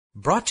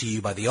Brought to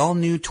you by the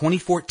all-new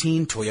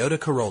 2014 Toyota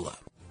Corolla.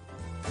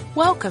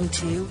 Welcome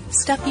to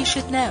Stuff You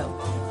Should Know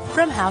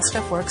from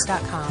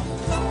HowStuffWorks.com.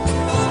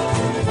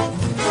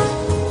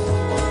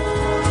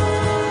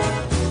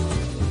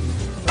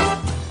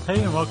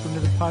 Hey, and welcome to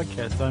the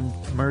podcast. I'm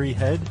Murray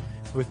Head.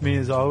 With me,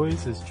 as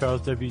always, is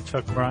Charles W.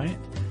 Chuck Bryant.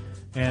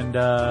 And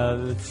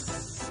it's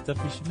Stuff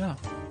You Should Know.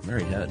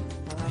 Murray Head.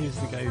 He's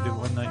the guy who did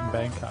One Night in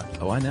Bangkok.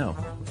 Oh, I know.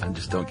 I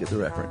just don't get the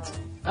reference.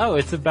 Oh,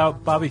 it's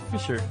about Bobby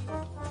Fischer.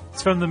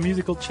 It's from the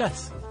musical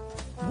Chess.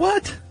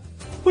 What?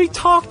 We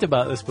talked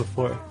about this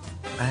before.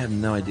 I have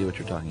no idea what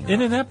you're talking about.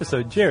 In an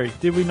episode, Jerry,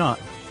 did we not?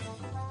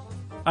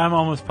 I'm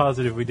almost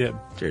positive we did.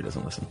 Jerry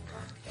doesn't listen.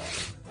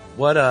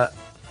 What, I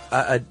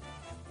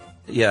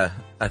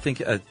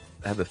think I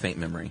have a faint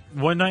memory.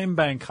 One Night in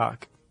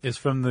Bangkok is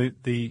from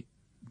the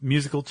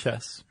musical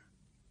Chess.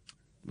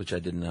 Which I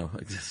didn't know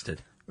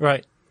existed.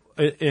 Right.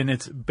 And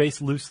it's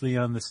based loosely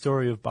on the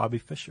story of Bobby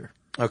Fischer.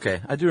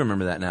 Okay, I do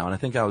remember that now, and I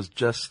think I was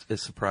just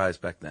as surprised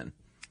back then.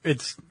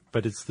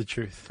 But it's the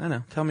truth. I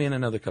know. Tell me in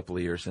another couple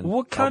of years, and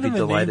What kind I'll be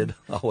of a delighted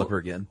name? all over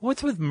again.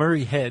 What's with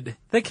Murray Head?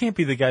 That can't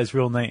be the guy's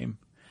real name.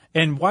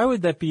 And why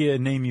would that be a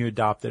name you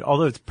adopted?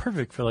 Although it's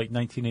perfect for like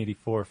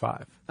 1984 or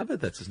 5. I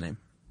bet that's his name.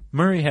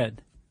 Murray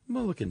Head.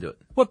 We'll look into it.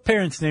 What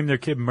parents named their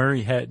kid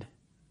Murray Head?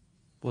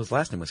 Well, his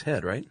last name was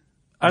Head, right?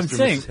 I'm Mr.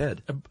 saying, Mrs.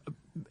 Head.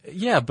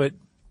 Yeah, but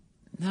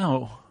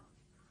no.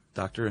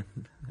 Dr.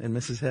 and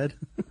Mrs. Head?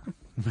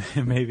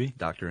 Maybe.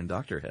 Dr. and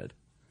Dr. Head.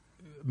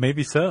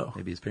 Maybe so.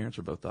 Maybe his parents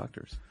were both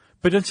doctors.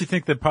 But don't you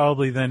think that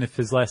probably then if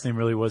his last name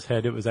really was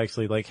Head, it was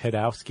actually like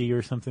Hedowski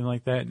or something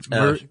like that?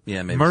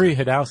 Yeah, maybe Murray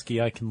so.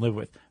 Hedowski I can live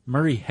with.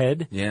 Murray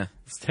Head? Yeah.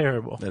 It's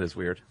terrible. That is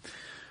weird.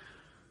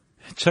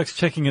 Chuck's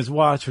checking his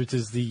watch, which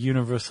is the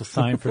universal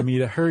sign for me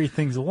to hurry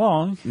things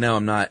along. No,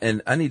 I'm not.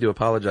 And I need to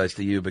apologize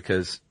to you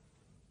because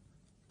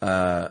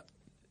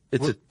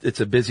it's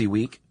a busy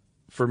week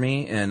for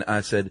me, and I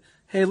said,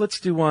 "Hey,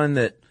 let's do one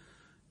that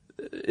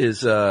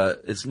is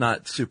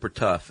not super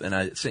tough." And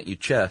I sent you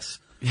chess.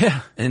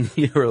 Yeah. And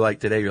you were like,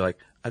 today, you're like,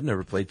 "I've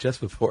never played chess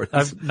before."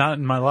 I've not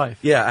in my life.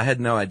 Yeah, I had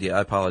no idea.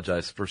 I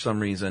apologize. For some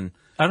reason.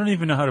 I don't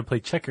even know how to play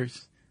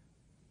checkers.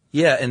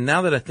 Yeah, and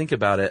now that I think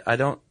about it, I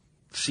don't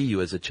see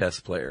you as a chess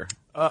player.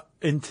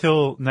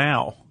 Until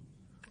now.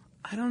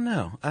 I don't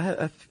know.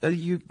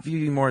 You view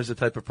you more as the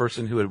type of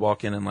person who would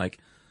walk in and like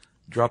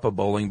drop a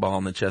bowling ball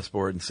on the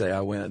chessboard and say,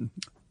 "I win."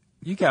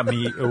 You got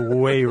me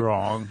way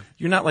wrong.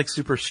 You're not like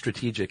super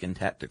strategic and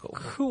tactical.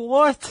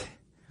 What?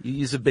 You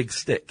use a big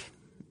stick.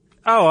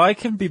 Oh, I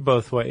can be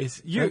both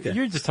ways. You're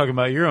just talking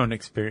about your own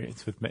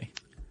experience with me.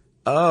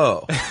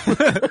 Oh.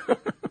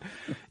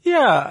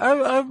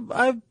 Yeah,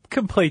 I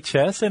can play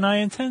chess, and I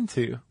intend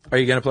to. Are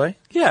you going to play?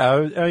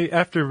 Yeah,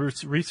 after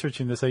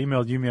researching this, I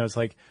emailed Yumi. I was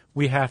like,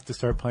 we have to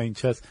start playing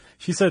chess.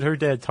 She said her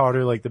dad taught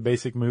her like the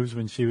basic moves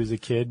when she was a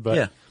kid,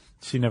 but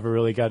she never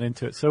really got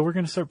into it. So we're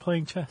going to start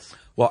playing chess.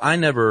 Well, I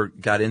never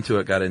got into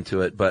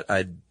it, but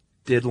I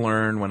did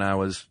learn when I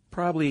was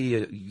probably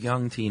a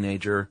young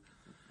teenager,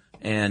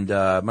 and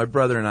my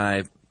brother and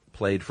I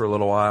played for a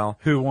little while.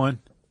 Who won?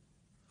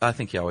 I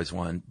think he always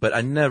won, but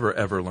I never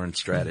ever learned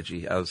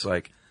strategy. I was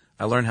like,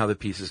 I learned how the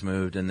pieces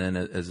moved, and then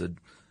as a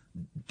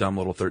dumb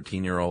little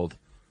 13-year-old,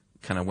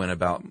 kind of went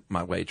about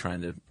my way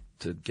trying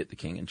to get the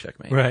king in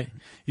checkmate. Right.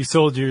 You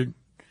sold your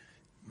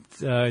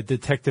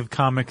Detective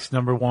Comics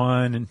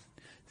 #1 and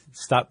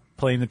stopped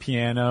playing the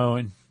piano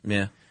and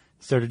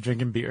started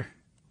drinking beer.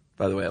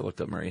 By the way, I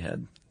looked up Murray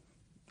Head.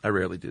 I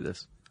rarely do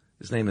this.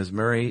 His name is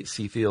Murray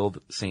Seafield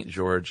St.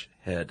 George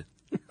Head.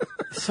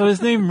 So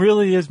his name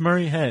really is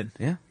Murray Head.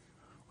 Yeah.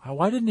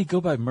 Why didn't he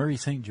go by Murray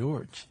St.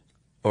 George?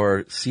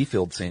 Or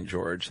Seafield St.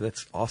 George.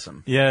 That's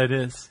awesome. Yeah, it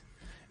is.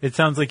 It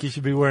sounds like you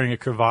should be wearing a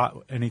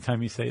cravat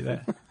anytime you say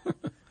that.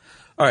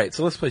 All right,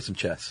 so let's play some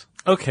chess.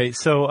 Okay,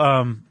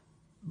 so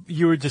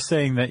you were just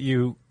saying that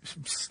you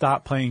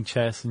stopped playing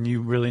chess and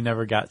you really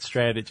never got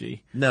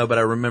strategy. No, but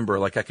I remember,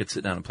 like, I could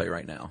sit down and play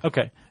right now.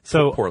 Okay,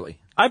 so poorly.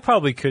 I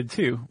probably could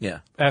too. Yeah.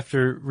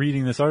 After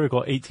reading this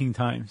article 18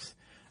 times.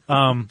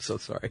 So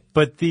sorry.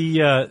 But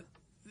the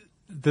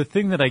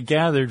thing that I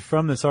gathered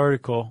from this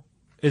article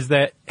is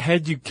that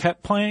had you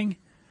kept playing,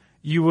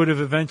 you would have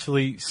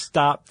eventually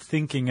stopped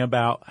thinking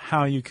about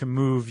how you can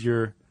move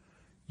your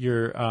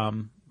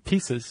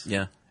pieces.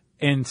 Yeah.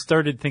 And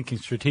started thinking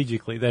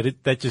strategically.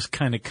 That just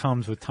kind of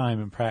comes with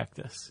time and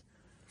practice.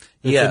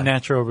 It's a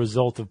natural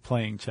result of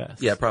playing chess.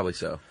 Yeah, probably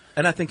so.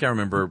 And I think I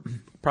remember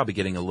probably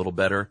getting a little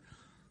better.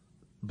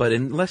 But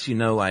unless you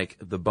know, like,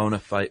 the bona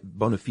fide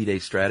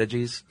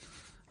strategies,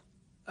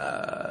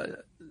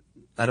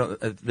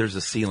 there's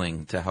a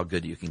ceiling to how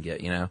good you can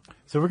get, you know?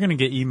 So we're going to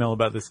get email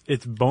about this.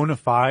 It's bona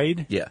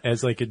fide Yeah.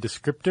 as like a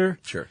descriptor.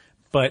 Sure.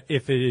 But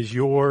if it is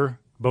your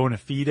bona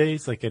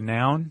fides, like a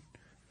noun,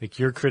 like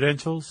your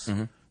credentials,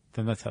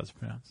 then that's how it's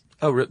pronounced.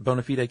 Oh,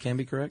 bona fide can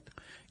be correct?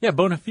 Yeah,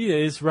 bona fide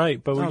is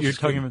right. But what you're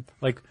talking about,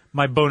 like,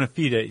 my bona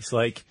fides,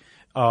 like,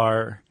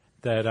 are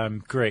that I'm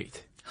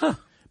great. Huh.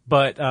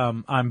 But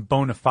I'm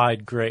bona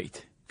fide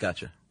great.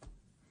 Gotcha.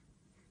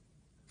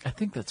 I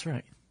think that's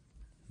right.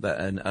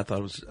 And I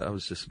thought I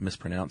was just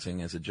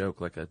mispronouncing as a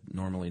joke like I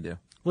normally do.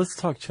 Let's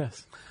talk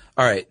chess.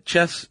 All right.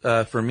 Chess,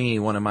 for me,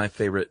 one of my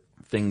favorite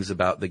things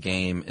about the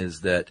game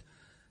is that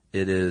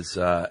it is,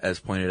 as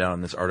pointed out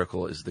in this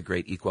article, is the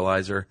great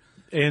equalizer.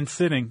 And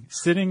sitting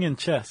in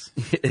chess.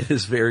 It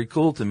is very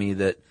cool to me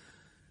that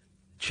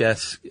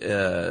chess,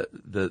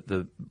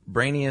 the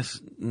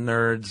brainiest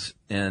nerds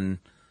in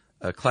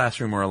a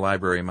classroom or a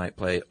library might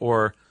play,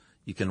 or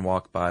you can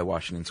walk by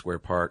Washington Square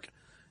Park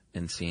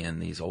and seeing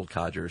these old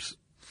codgers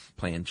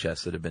playing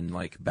chess that have been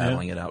like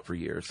battling it out for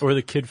years. Or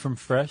the kid from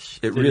Fresh.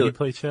 Did really, he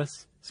play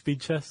chess?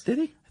 Speed chess? Did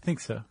he? I think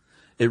so.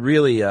 It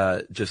really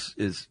just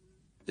is.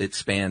 It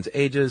spans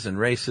ages and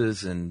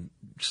races and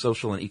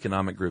social and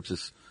economic groups.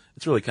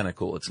 It's really kind of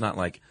cool. It's not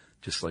like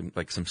just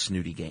like some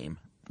snooty game,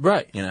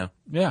 right? You know?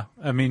 Yeah.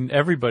 I mean,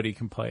 everybody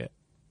can play it,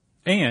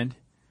 and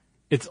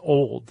it's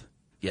old.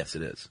 Yes,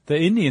 it is. The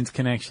Indians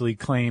can actually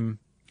claim,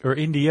 or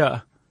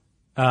India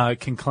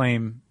can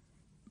claim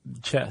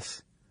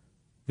chess,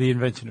 the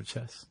invention of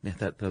chess.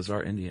 Yeah, those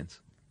are Indians.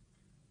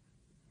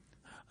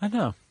 I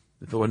know.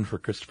 If it wasn't for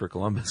Christopher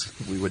Columbus,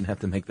 we wouldn't have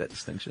to make that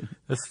distinction.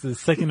 That's the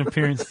second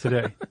appearance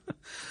today.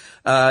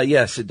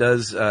 Yes, it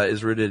does,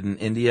 is rooted in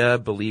India,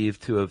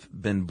 believed to have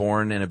been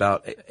born in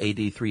about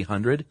AD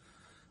 300,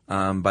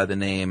 by the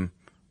name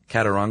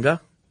Chaturanga.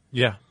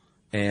 Yeah.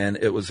 And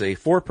it was a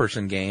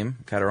 4-person game,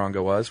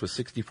 Chaturanga was, with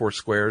 64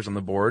 squares on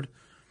the board.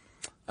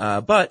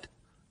 But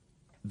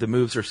the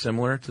moves are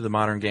similar to the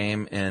modern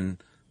game,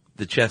 and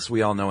the chess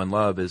we all know and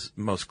love is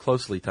most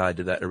closely tied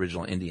to that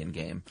original Indian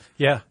game.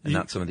 Yeah. And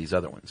not some of these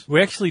other ones.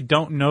 We actually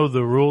don't know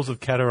the rules of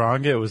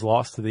Chaturanga. It was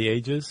lost to the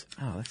ages.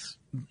 Oh, that's...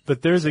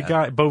 But there's a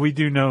guy, but we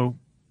do know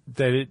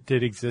that it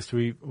did exist.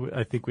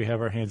 I think we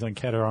have our hands on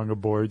Chaturanga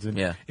boards,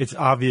 and it's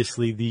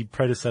obviously the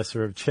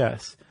predecessor of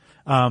chess.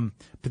 But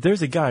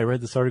there's a guy, I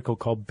read this article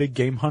called Big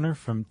Game Hunter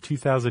from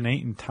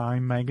 2008 in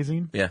Time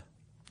magazine. Yeah.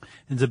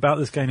 And it's about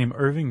this guy named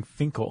Irving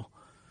Finkel.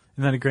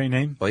 Isn't that a great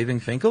name? Irving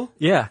Finkel?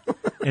 Yeah.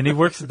 And he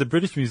works at the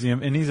British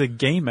Museum, and he's a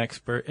game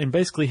expert. And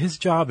basically his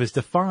job is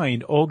to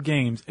find old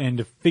games and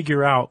to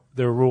figure out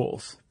their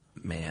rules.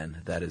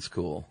 Man, that is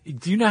cool.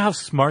 Do you know how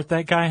smart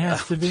that guy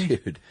has to be?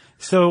 Dude.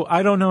 So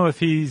I don't know if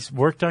he's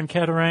worked on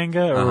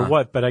Chaturanga or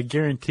what, but I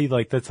guarantee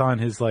that's on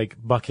his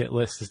bucket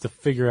list is to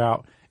figure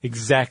out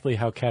exactly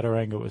how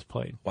Chaturanga was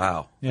played.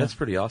 Wow. Yeah. That's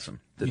pretty awesome.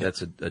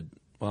 That's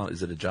well,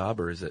 is it a job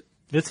or is it?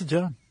 It's a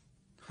job.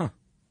 Huh.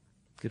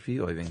 Good for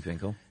you, Irving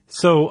Finkel.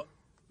 So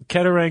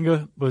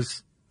Chaturanga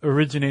was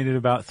originated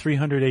about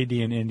 300 AD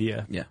in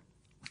India. Yeah.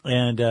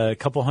 And a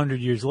couple hundred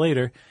years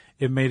later,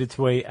 it made its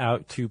way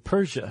out to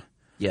Persia.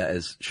 Yeah,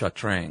 as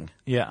Shatrang.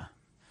 Yeah.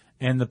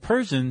 And the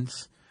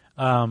Persians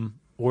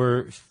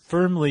were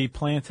firmly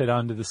planted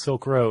onto the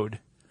Silk Road.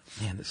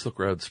 Man, the Silk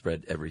Road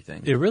spread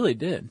everything. It really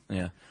did.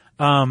 Yeah.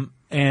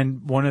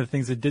 And one of the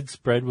things that did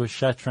spread was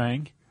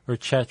Shatrang, or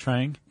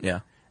Chatrang. Yeah.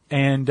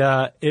 And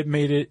it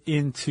made it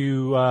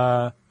into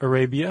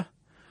Arabia.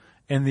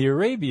 And the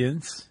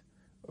Arabians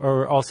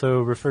are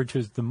also referred to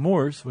as the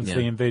Moors once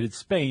they invaded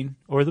Spain,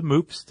 or the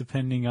Moops,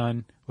 depending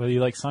on whether you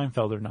like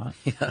Seinfeld or not.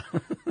 Yeah.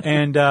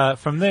 And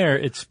from there,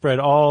 it spread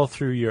all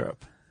through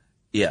Europe.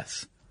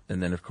 Yes.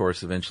 And then, of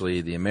course,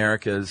 eventually the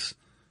Americas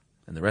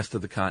and the rest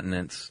of the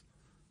continents.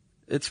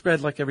 It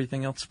spread like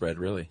everything else spread,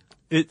 really.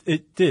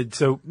 It did.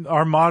 So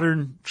our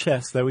modern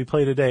chess that we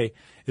play today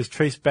is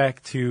traced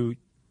back to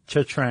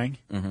Chatrang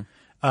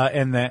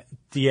and that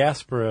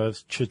diaspora of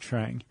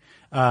Chatrang.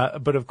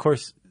 But, of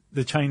course,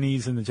 the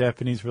Chinese and the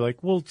Japanese were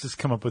like, we'll just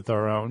come up with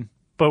our own,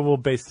 but we'll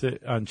base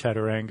it on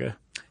Chaturanga.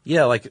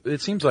 Yeah, it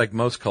seems like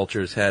most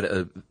cultures had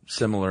a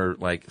similar,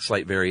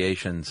 slight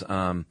variations,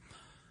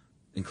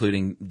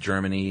 including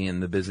Germany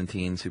and the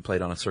Byzantines who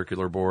played on a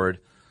circular board.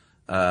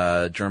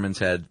 Germans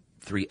had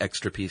 3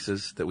 extra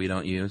pieces that we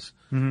don't use.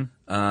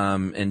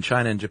 Mm-hmm. In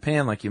China and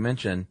Japan, like you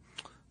mentioned,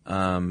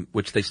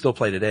 which they still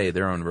play today,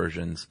 their own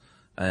versions.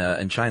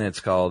 In China, it's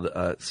called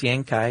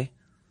Xiangkai.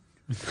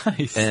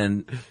 Nice.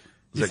 And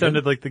you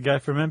sounded like the guy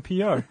from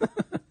NPR.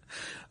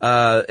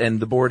 And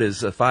the board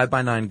is a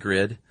 5x9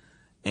 grid,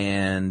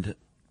 and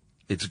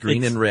it's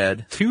green and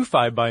red. 2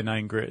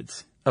 5x9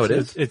 grids. Oh, it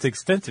is? It's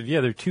extensive. Yeah,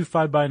 they're 2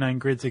 5x9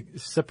 grids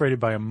separated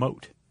by a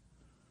moat.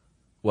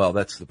 Well,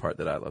 that's the part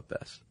that I love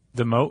best.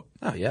 The moat?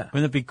 Oh, yeah.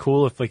 Wouldn't it be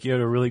cool if you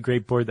had a really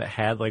great board that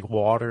had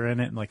water in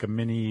it and a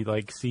mini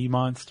sea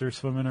monster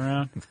swimming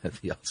around?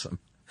 That'd be awesome.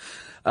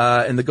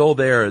 And the goal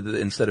there,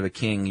 instead of a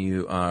king,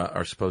 you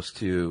are supposed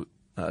to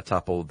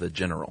topple the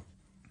general.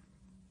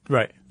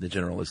 Right. The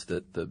general is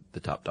the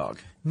top dog.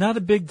 Not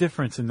a big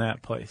difference in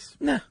that place.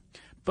 Nah.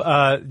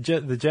 But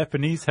the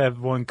Japanese have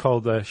one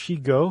called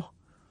Shogi.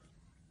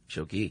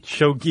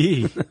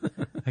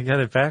 I got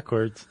it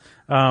backwards.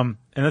 And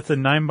that's a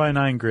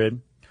 9x9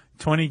 grid,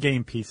 20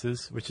 game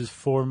pieces, which is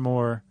 4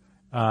 more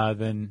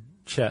than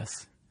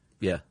chess.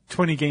 Yeah.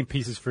 20 game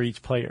pieces for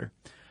each player.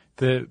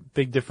 The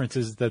big difference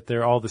is that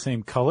they're all the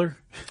same color.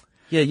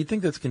 Yeah, you'd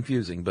think that's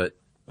confusing, but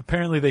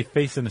apparently they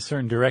face in a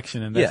certain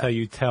direction, and that's how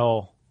you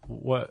tell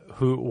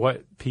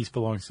what piece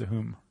belongs to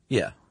whom.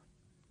 Yeah.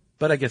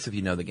 But I guess if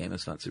you know the game,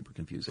 it's not super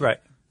confusing. Right.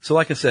 So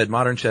like I said,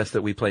 modern chess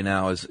that we play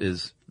now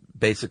is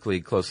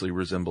basically closely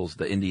resembles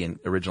the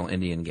original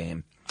Indian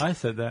game. I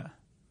said that.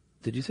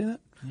 Did you say that?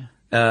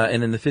 Yeah.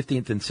 And in the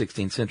 15th and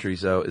 16th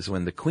centuries, though, is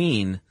when the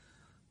queen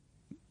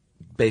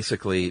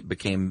basically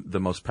became the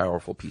most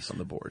powerful piece on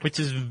the board. Which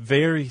is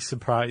very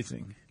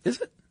surprising. Is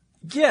it?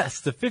 Yes,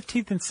 the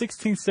 15th and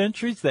 16th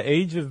centuries, the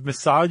age of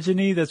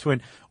misogyny, that's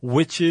when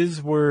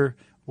witches were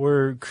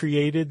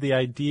created. The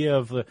idea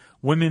of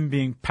women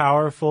being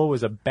powerful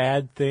was a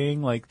bad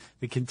thing, like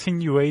the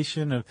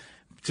continuation of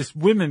just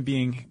women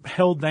being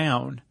held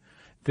down.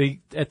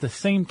 At the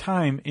same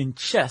time, in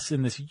chess,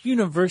 in this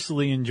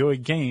universally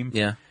enjoyed game,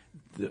 Yeah.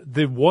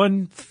 the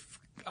one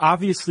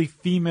obviously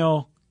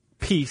female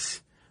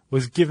piece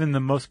was given the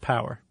most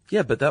power.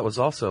 Yeah, but that was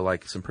also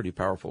like some pretty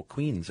powerful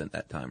queens at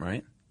that time,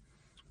 right?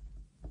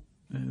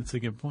 That's a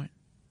good point.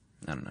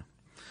 I don't know.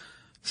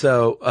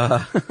 So,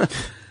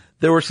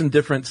 there were some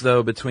difference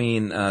though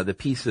between, the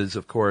pieces,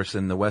 of course,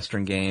 in the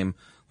Western game.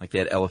 Like they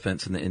had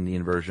elephants in the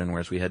Indian version,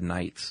 whereas we had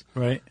knights.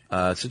 Right.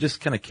 So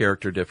just kind of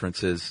character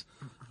differences.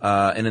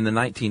 And in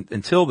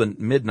until the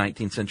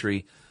mid-19th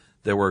century,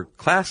 there were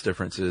class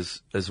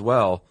differences as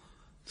well.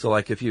 So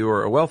like if you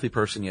were a wealthy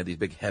person, you had these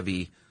big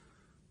heavy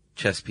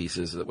chess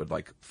pieces that would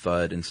like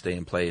thud and stay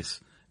in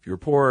place. If you were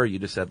poor, you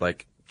just had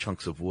like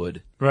chunks of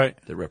wood. Right.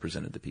 That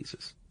represented the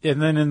pieces.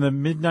 And then in the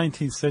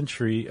mid-19th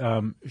century,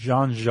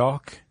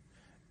 Jean-Jacques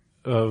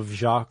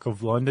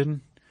of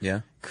London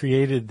Yeah.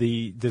 created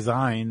the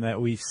design that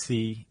we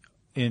see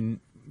in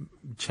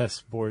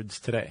chess boards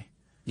today.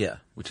 Yeah.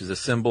 Which is a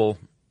symbol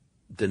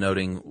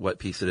denoting what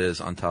piece it is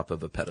on top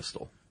of a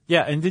pedestal.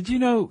 Yeah, and did you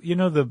know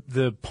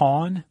the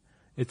pawn?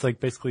 It's like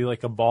basically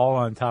like a ball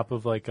on top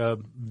of like a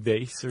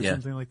vase or Yeah.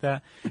 something like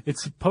that.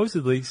 It's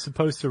supposedly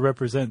supposed to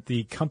represent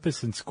the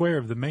compass and square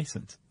of the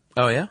Masons.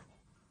 Oh, yeah?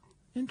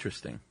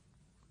 Interesting.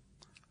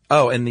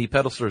 Oh, and the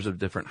pedestals of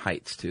different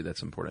heights, too.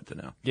 That's important to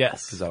know.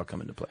 Yes, Because that'll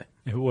come into play.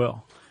 it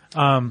will.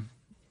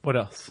 What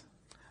else?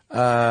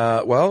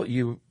 Well,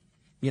 you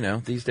know,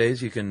 these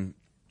days you can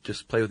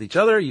just play with each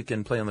other. You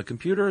can play on the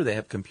computer. They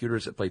have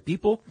computers that play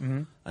people.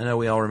 Mm-hmm. I know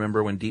we all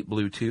remember when Deep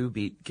Blue 2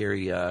 beat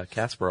Gary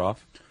Kasparov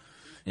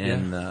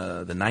in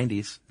the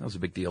 90s. That was a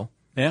big deal.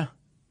 Yeah.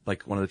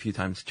 Like one of the few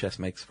times chess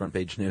makes front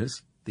page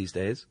news these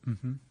days.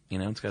 Mm-hmm. You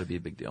know, it's got to be a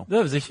big deal.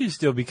 That was a huge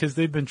deal because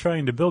they've been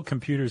trying to build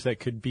computers that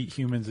could beat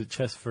humans at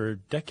chess for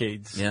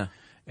decades. Yeah.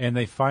 And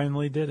they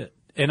finally did it.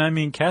 And I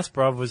mean,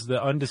 Kasparov was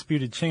the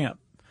undisputed champ.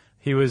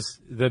 He was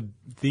the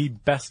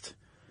best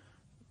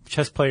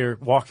chess player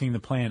walking the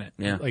planet.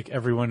 Yeah. Like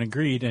everyone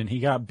agreed, and he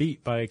got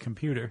beat by a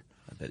computer.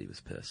 I bet he was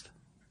pissed.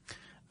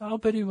 I'll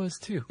bet he was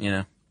too. You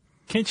know?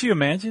 Can't you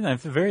imagine?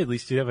 At the very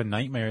least, you'd have a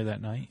nightmare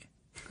that night.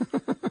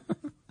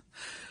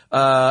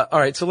 All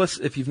right. So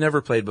if you've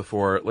never played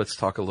before, let's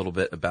talk a little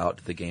bit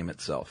about the game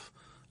itself.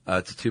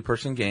 It's a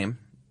 2-person game,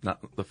 not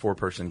the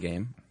 4-person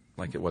game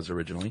like it was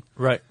originally.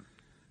 Right.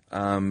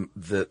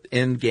 The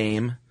end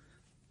game,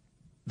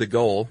 the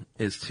goal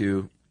is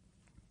to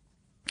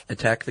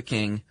attack the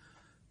king,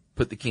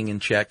 put the king in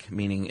check,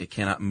 meaning it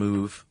cannot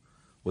move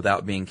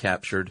without being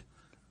captured,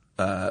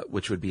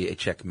 which would be a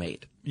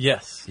checkmate.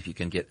 Yes. If you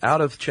can get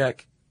out of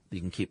check,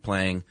 you can keep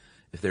playing.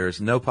 If there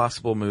is no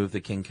possible move the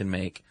king can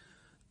make,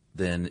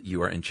 then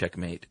you are in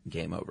checkmate,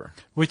 game over.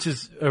 Which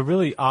is a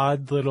really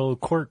odd little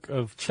quirk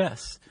of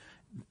chess.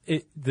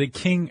 The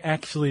king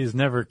actually is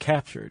never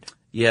captured.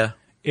 Yeah.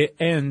 It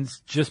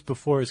ends just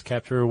before his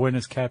capture or when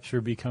his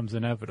capture becomes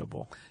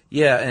inevitable.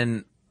 Yeah,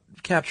 and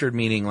captured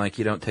meaning like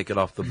you don't take it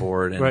off the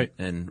board and, Right.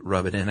 and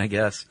rub it in, I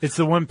guess. It's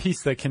the one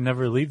piece that can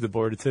never leave the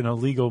board. It's an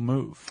illegal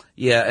move.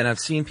 Yeah, and I've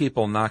seen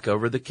people knock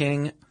over the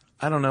king.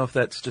 I don't know if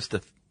that's just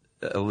a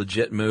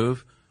legit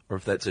move or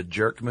if that's a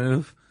jerk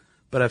move,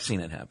 but I've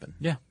seen it happen.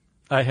 Yeah.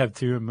 I have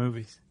too in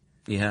movies.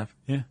 You have?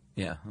 Yeah.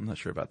 Yeah, I'm not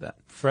sure about that.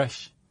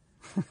 Fresh.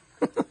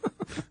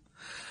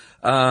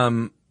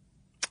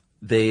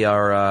 They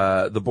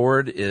are, the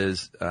board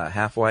is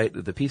half white.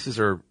 The pieces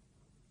are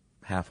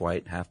half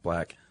white, half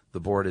black. The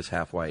board is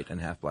half white and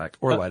half black,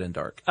 or light and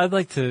dark. I'd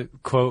like to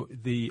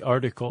quote the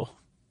article.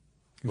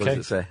 What does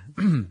it say?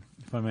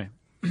 If I may.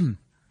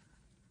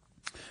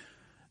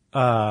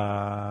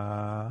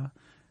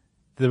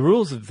 The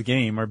rules of the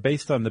game are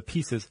based on the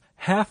pieces,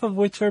 half of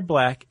which are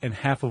black and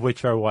half of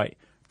which are white.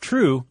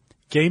 True,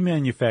 game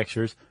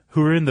manufacturers,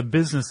 who are in the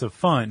business of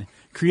fun,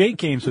 create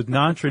games with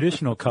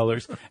non-traditional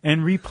colors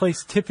and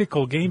replace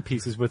typical game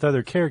pieces with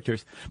other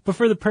characters. But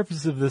for the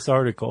purpose of this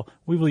article,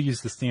 we will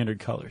use the standard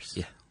colors.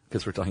 Yeah,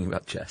 because we're talking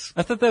about chess.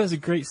 I thought that was a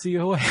great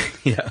COA.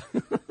 Yeah.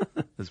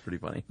 That's pretty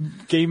funny.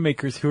 Game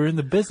makers who are in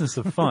the business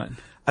of fun.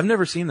 I've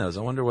never seen those.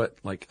 I wonder what,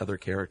 like, other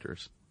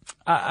characters.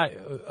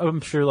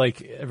 I'm sure,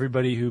 like,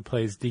 everybody who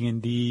plays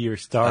D&D or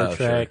Star Oh,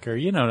 Trek sure. or,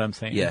 you know what I'm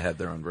saying? Yeah, have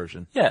their own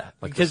version. Yeah.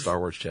 Like the because Star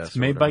Wars chess. It's or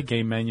made by whatever.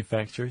 game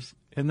manufacturers,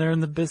 and they're in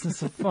the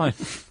business of fun.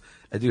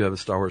 I do have a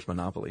Star Wars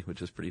Monopoly,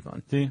 which is pretty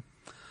fun. Do you?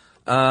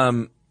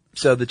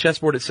 So the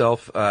chessboard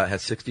itself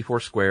has 64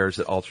 squares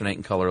that alternate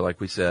in color,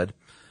 like we said,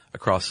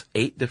 across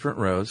 8 different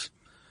rows.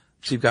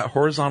 So you've got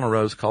horizontal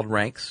rows called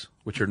ranks,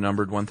 which are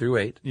numbered 1 through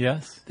 8.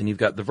 Yes. Then you've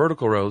got the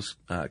vertical rows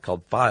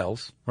called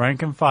files,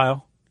 Rank and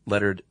file.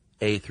 lettered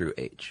A through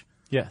H.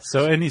 Yes.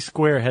 So any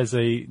square has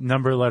a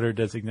number letter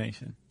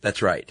designation.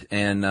 That's right.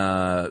 And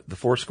the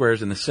 4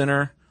 squares in the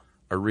center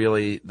are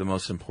really the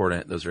most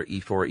important. Those are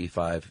E4,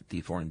 E5,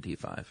 D4, and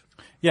D5.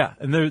 Yeah,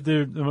 and they're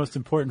the most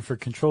important for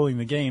controlling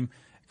the game.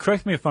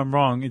 Correct me if I'm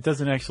wrong, it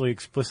doesn't actually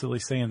explicitly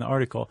say in the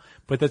article,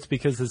 but that's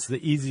because it's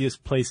the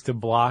easiest place to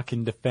block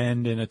and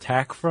defend and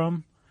attack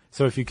from.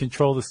 So if you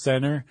control the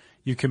center,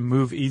 you can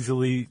move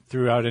easily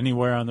throughout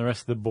anywhere on the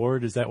rest of the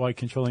board. Is that why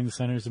controlling the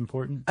center is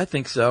important? I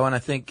think so, and I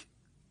think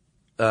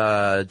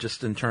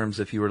just in terms,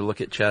 if you were to look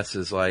at chess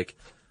as like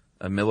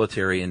a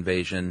military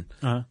invasion,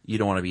 you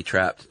don't want to be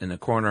trapped in a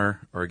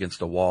corner or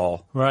against a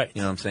wall. Right.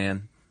 You know what I'm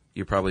saying?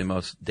 You're probably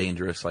most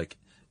dangerous like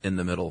in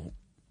the middle.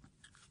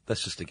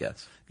 That's just a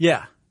guess.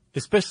 Yeah,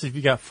 especially if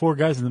you got 4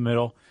 guys in the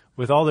middle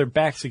with all their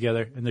backs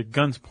together and their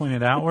guns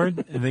pointed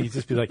outward, and they could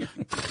just be like,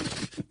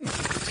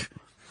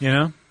 you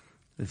know?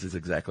 This is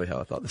exactly how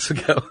I thought this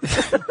would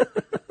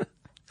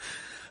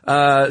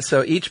go.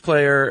 So each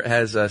player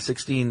has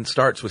 16,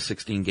 starts with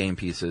 16 game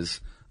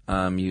pieces.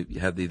 You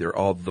have either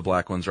all the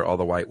black ones or all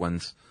the white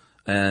ones.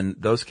 And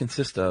those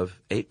consist of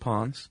 8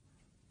 pawns,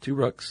 2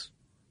 rooks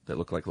that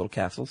look like little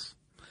castles,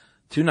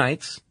 2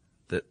 knights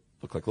that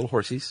look like little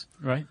horsies,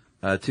 Right.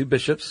 2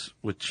 bishops,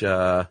 which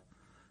I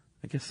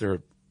guess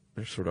they're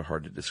sort of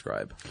hard to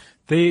describe.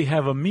 They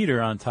have a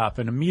meter on top,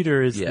 and a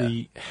meter is Yeah.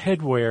 the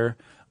headwear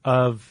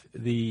of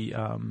the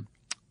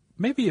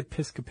maybe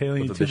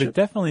Episcopalian Of the too, bishop? but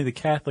definitely the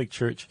Catholic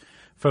Church.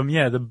 From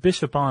the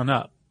bishop on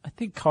up. I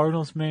think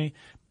cardinals may.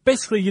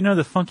 Basically,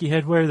 the funky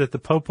headwear that the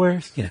Pope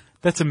wears. Yeah.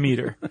 That's a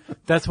meter.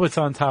 That's what's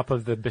on top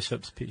of the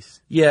bishop's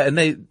piece. Yeah, and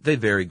they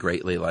vary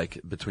greatly, like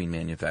between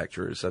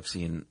manufacturers. I've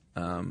seen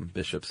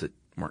bishops that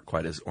weren't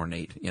quite as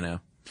ornate,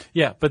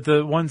 Yeah, but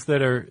the ones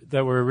that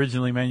were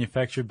originally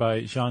manufactured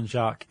by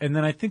Jean-Jacques, and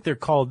then I think they're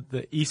called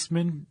the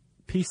Eastman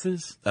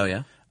pieces. Oh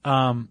yeah.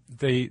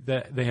 They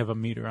have a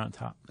meter on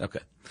top.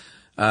 Okay.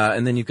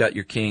 And then you've got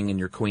your king and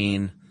your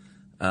queen.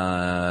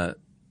 I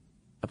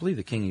believe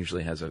the king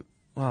usually has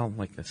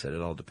like I said,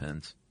 it all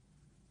depends.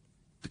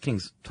 The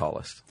king's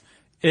tallest.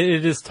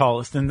 It is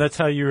tallest, and that's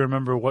how you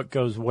remember what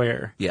goes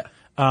where. Yeah.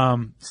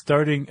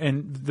 Starting,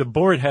 and the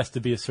board has to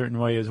be a certain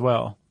way as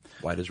well.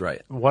 White is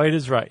right. White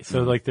is right.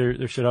 So like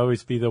there should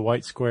always be the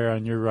white square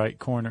on your right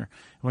corner.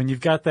 When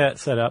you've got that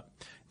set up,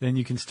 then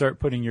you can start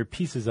putting your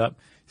pieces up,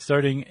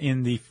 starting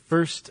in the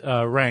first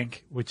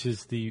rank, which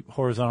is the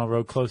horizontal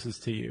row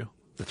closest to you.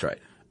 That's right.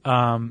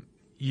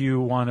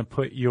 You want to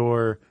put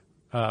your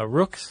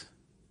rooks,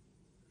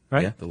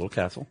 right? Yeah, the little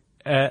castle.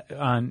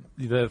 On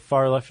the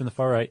far left and the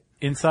far right.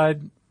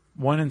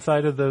 One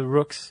inside of the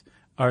rooks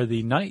are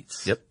the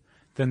knights. Yep.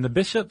 Then the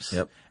bishops.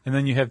 Yep. And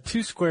then you have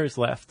 2 squares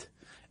left.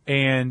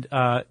 And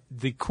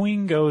the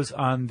queen goes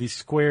on the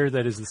square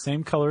that is the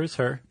same color as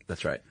her.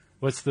 That's right.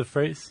 What's the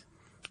phrase?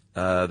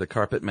 The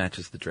carpet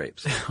matches the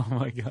drapes. Oh,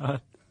 my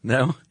God.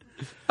 No?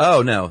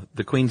 Oh, no.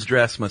 The queen's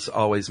dress must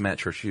always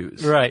match her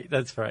shoes. Right,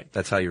 that's right.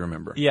 That's how you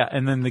remember. Yeah,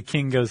 and then the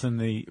king goes in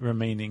the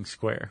remaining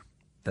square.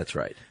 That's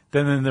right.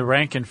 Then in the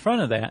rank in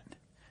front of that,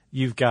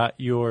 you've got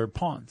your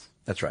pawns.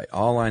 That's right.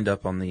 All lined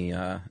up on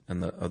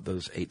of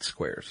those 8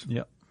 squares.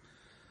 Yep.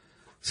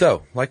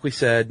 So, like we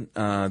said,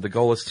 the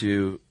goal is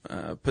to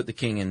put the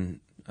king in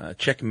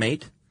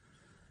checkmate,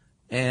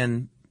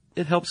 and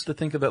it helps to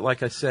think of it,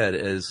 like I said,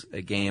 as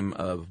a game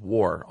of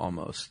war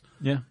almost.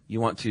 Yeah. You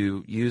want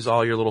to use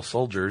all your little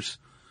soldiers,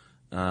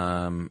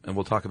 and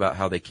we'll talk about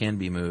how they can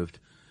be moved,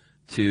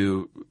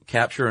 to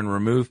capture and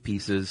remove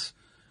pieces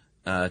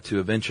to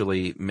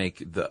eventually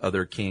make the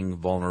other king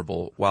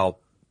vulnerable while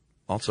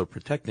also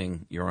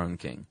protecting your own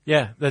king.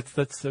 Yeah,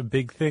 that's a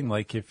big thing.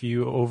 Like if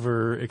you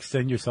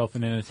overextend yourself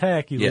in an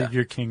attack, you leave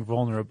your king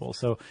vulnerable.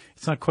 So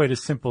it's not quite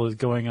as simple as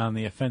going on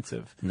the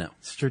offensive. No.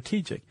 It's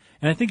strategic.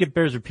 And I think it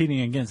bears repeating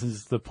again, since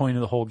it's the point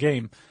of the whole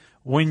game.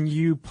 When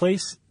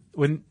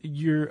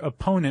your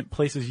opponent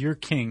places your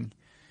king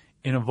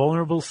in a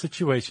vulnerable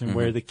situation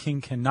where the king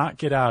cannot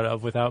get out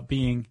of without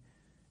being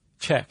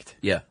checked.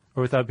 Yeah.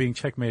 Or without being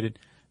checkmated,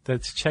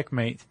 that's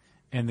checkmate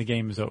and the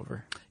game is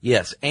over.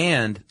 Yes,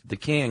 and the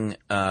king,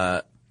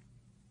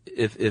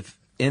 if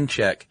in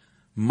check,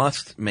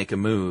 must make a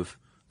move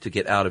to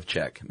get out of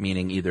check,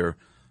 meaning either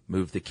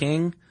move the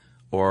king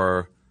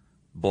or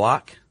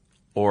block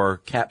or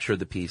capture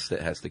the piece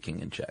that has the king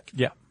in check.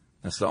 Yeah.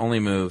 That's the only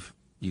move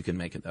you can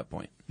make at that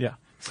point. Yeah.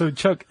 So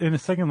Chuck, in a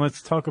second,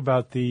 let's talk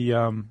about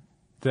the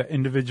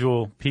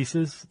individual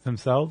pieces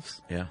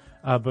themselves. Yeah.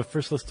 But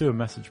first, let's do a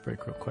message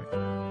break real quick.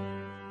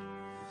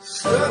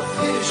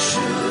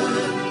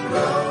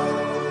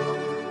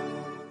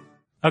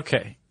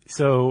 Okay.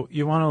 So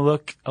you want to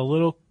look a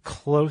little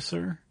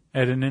closer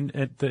at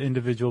the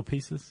individual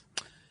pieces?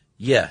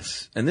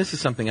 Yes, and this is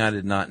something I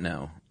did not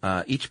know.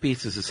 Each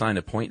piece is assigned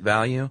a point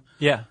value,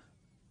 Yeah.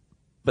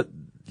 but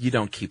you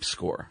don't keep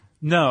score.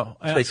 No.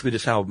 It's basically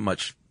just how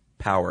much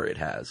power it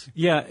has.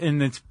 Yeah,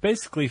 and it's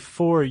basically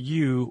for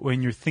you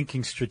when you're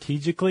thinking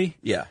strategically.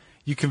 Yeah.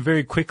 you can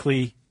very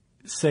quickly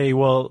say,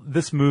 well,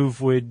 this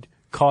move would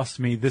cost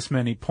me this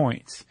many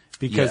points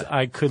because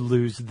I could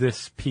lose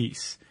this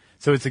piece.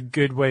 So it's a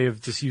good way of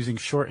just using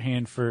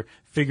shorthand for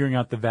figuring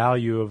out the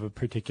value of a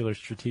particular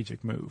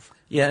strategic move.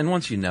 Yeah, and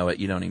once you know it,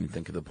 you don't even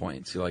think of the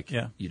points.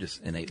 Yeah. You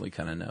just innately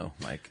kind of know,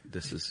 like,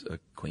 this is a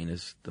queen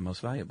is the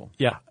most valuable.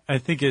 Yeah, I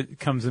think it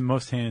comes in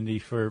most handy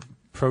for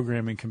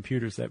programming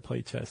computers that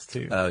play chess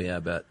too. Oh yeah, I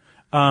bet.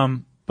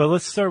 But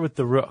let's start with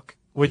the rook,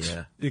 which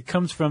it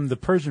comes from the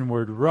Persian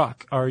word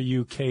rukh,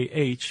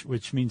 R-U-K-H,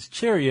 which means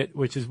chariot,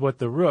 which is what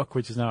the rook,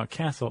 which is now a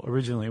castle,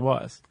 originally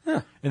was.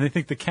 Huh. And they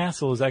think the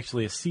castle is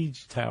actually a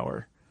siege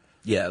tower.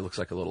 Yeah, it looks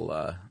like a little,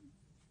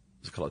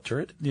 is it called a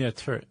turret? Yeah,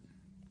 turret.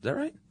 Is that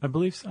right? I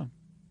believe so.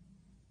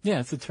 Yeah,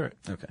 it's a turret.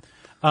 Okay.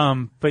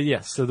 But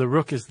yes, so the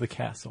rook is the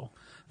castle.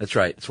 That's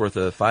right. It's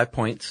worth 5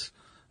 points.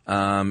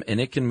 And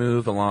it can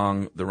move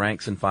along the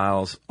ranks and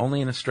files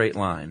only in a straight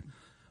line.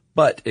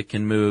 But it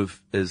can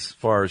move as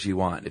far as you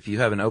want. If you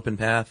have an open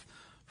path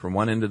from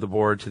one end of the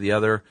board to the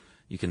other,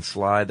 you can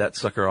slide that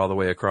sucker all the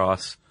way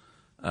across.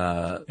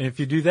 And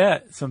if you do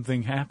that,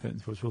 something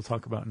happens, which we'll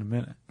talk about in a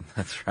minute.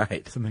 That's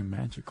right. Something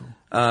magical.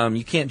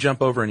 You can't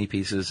jump over any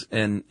pieces,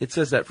 and it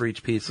says that for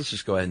each piece. Let's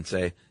just go ahead and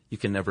say you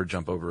can never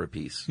jump over a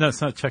piece. No,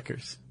 it's not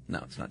checkers.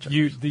 No, it's not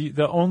checkers.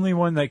 The only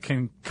one that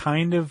can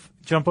kind of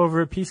jump over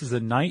a piece is a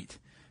knight,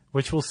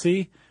 which we'll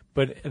see.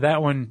 But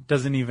that one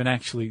doesn't even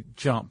actually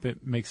jump.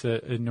 It makes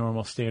a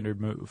normal standard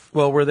move.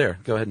 Well, we're there.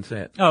 Go ahead and say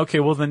it. Oh, okay.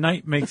 Well, the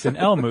knight makes an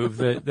L move.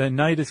 The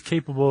knight is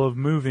capable of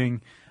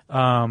moving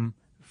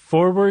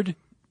forward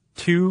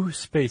 2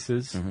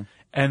 spaces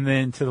and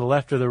then to the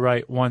left or the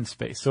right 1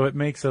 space. So it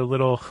makes a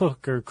little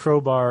hook or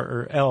crowbar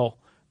or L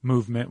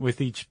movement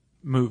with each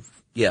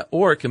move. Yeah,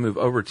 or it can move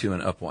over 2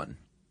 and up 1.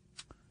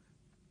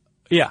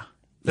 Yeah.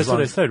 That's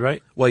what I said,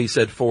 right? Well, you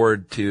said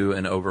forward 2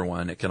 and over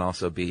 1. It can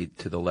also be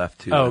to the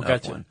left 2 and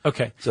gotcha. up 1.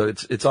 Okay. So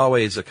it's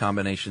always a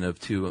combination of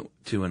 2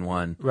 and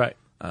 1. Right.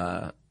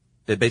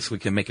 It basically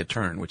can make a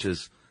turn, which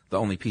is the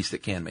only piece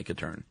that can make a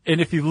turn. And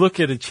if you look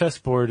at a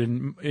chessboard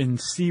and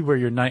see where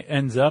your knight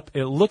ends up,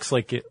 it looks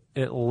like it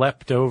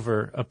leapt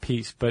over a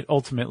piece, but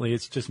ultimately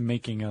it's just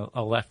making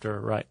a left or a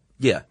right.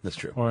 Yeah, that's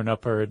true. Or an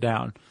up or a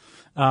down.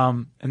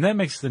 And that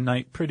makes the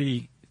knight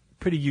pretty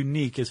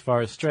unique as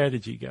far as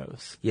strategy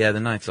goes. Yeah, the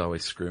knights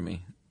always screw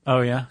me.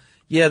 Oh, yeah?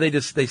 Yeah,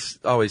 they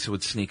always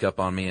would sneak up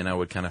on me, and I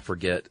would kind of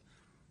forget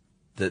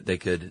that they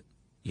could,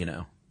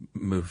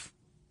 move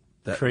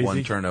that Crazy.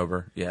 one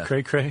turnover. Yeah.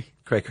 Cray.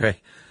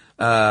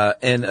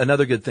 And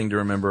another good thing to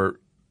remember,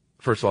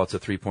 first of all, it's a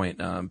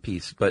 3-point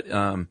piece, but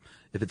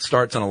if it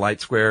starts on a light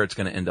square, it's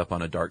going to end up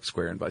on a dark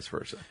square and vice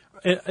versa.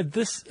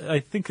 I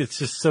think it's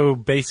just so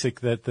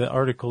basic that the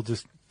article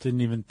just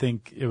didn't even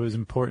think it was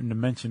important to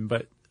mention,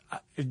 but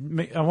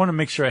I want to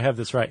make sure I have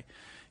this right.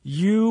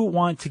 You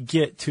want to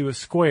get to a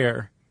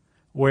square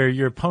where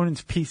your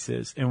opponent's piece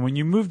is, and when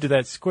you move to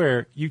that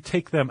square, you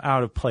take them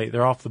out of play.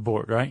 They're off the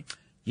board, right?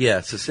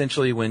 Yes,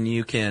 essentially when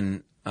you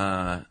can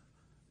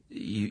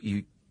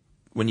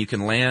when you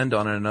can land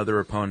on another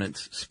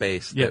opponent's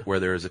space where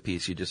there is a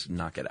piece, you just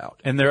knock it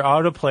out. And they're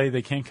out of play.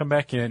 They can't come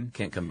back in.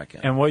 Can't come back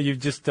in. And what you've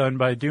just done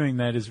by doing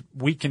that is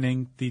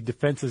weakening the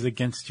defenses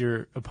against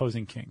your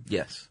opposing king.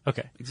 Yes.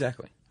 Okay.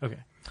 Exactly. Okay.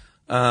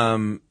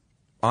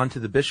 On to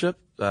the bishop,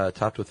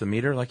 topped with a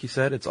meter, like you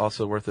said. It's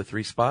also worth a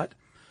 3 spot.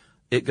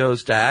 It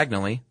goes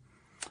diagonally.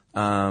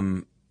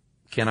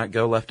 Cannot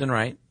go left and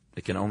right.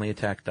 It can only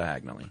attack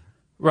diagonally.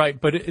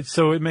 Right, but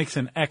so it makes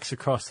an X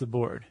across the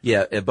board.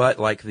 Yeah, but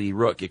like the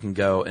rook, it can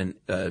go and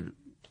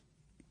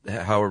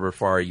however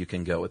far you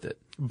can go with it.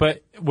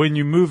 But when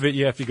you move it,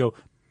 you have to go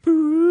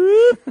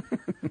boop,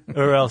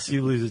 or else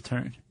you lose a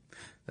turn.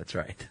 That's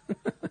right.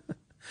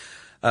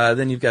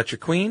 Then you've got your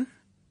queen.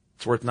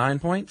 It's worth 9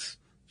 points.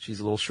 She's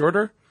a little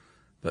shorter,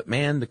 but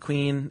man, the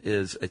queen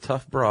is a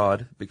tough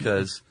broad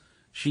because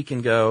she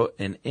can go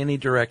in any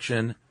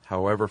direction,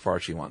 however far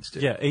she wants to.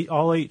 Yeah,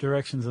 all 8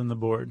 directions on the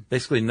board.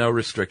 Basically, no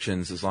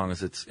restrictions as long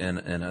as it's in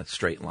a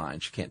straight line.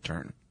 She can't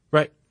turn.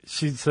 Right.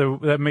 So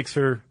that makes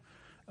her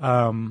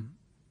the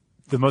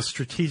most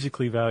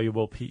strategically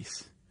valuable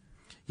piece.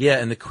 Yeah,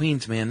 and the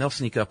queens, man, they'll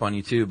sneak up on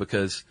you too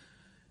because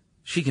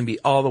she can be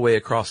all the way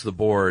across the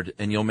board,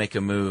 and you'll make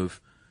a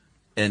move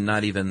and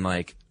not even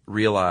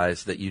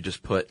realize that you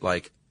just put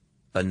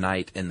a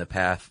knight in the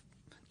path,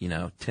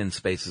 10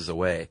 spaces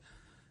away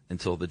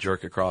until the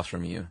jerk across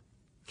from you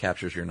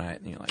captures your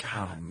knight, and you're like,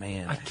 oh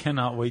man. I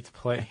cannot wait to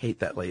play. I hate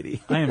that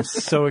lady. I am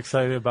so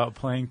excited about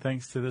playing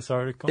thanks to this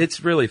article.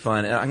 It's really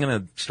fun. I'm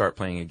going to start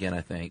playing again,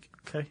 I think.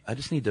 Okay. I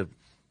just need to,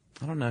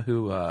 I don't know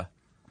who, and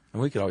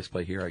we could always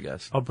play here, I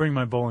guess. I'll bring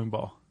my bowling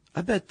ball.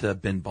 I bet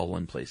Ben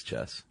Bolin plays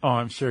chess. Oh,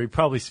 I'm sure. He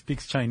probably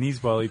speaks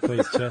Chinese while he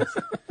plays chess.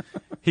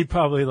 He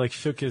probably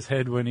shook his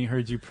head when he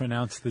heard you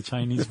pronounce the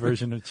Chinese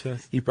version of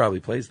chess. He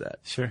probably plays that.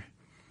 Sure.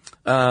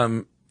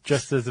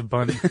 Dressed as a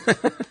bunny.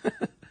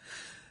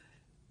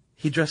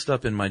 He dressed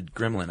up in my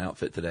gremlin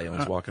outfit today and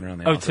was walking around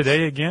the office. Oh,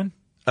 today again?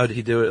 Oh, did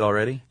he do it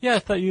already? Yeah, I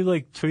thought you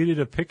tweeted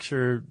a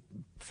picture,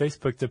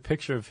 Facebooked a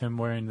picture of him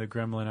wearing the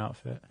gremlin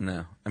outfit.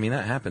 No. I mean,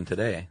 that happened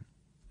today.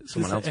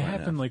 Someone else It might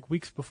happened have. like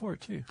weeks before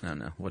too.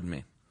 No, wasn't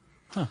me.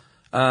 Huh.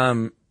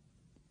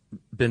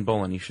 Ben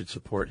Bolin, you should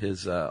support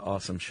his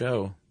awesome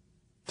show.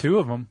 2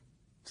 of them.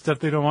 Stuff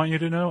they don't want you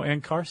to know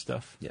and car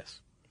stuff.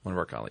 Yes, one of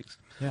our colleagues.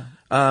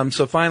 Yeah.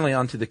 So finally,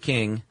 on to the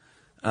king.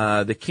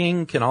 The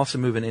king can also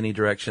move in any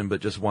direction,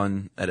 but just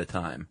one at a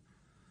time,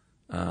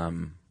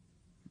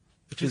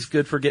 which is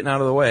good for getting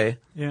out of the way.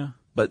 Yeah.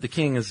 But the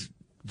king is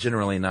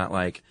generally not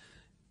like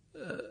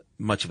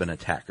much of an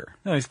attacker.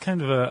 No, he's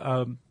kind of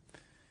a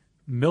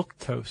milk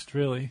toast,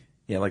 really.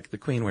 Yeah, like the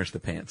queen wears the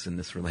pants in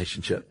this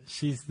relationship.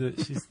 She's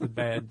the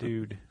bad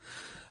dude.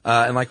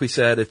 And like we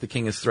said, if the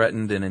king is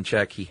threatened and in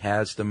check, he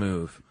has to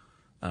move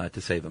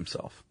to save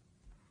himself.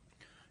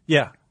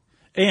 Yeah.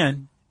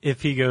 And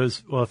if he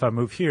goes, well, if I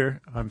move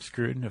here, I'm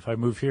screwed. And if I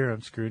move here,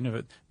 I'm screwed.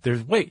 And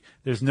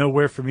there's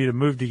nowhere for me to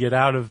move to get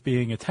out of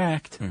being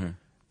attacked. Mm-hmm.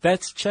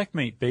 That's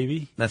checkmate,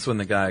 baby. That's when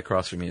the guy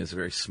across from you is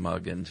very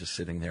smug and just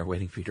sitting there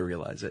waiting for you to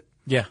realize it.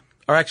 Yeah.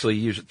 Or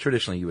actually,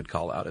 traditionally you would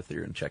call out if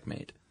they're in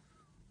checkmate.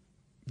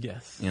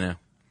 Yes. You know?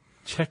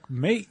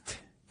 Checkmate.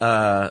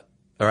 Or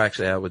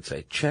actually, I would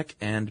say check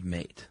and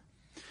mate.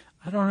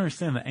 I don't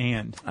understand the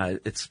and.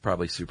 It's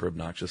probably super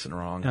obnoxious and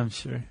wrong. I'm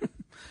sure.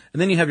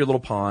 And then you have your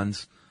little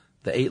pawns,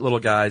 the 8 little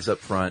guys up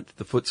front,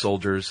 the foot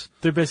soldiers.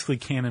 They're basically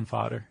cannon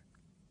fodder.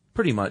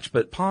 Pretty much.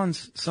 But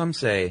pawns, some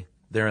say,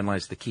 therein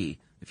lies the key.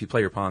 If you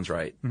play your pawns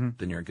right,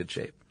 then you're in good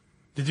shape.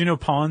 Did you know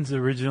pawns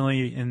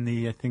originally in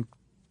the, I think,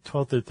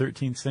 12th or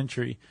 13th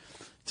century,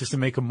 just to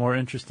make them more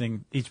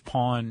interesting, each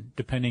pawn,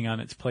 depending on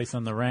its place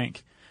on the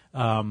rank,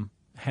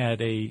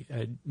 had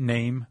a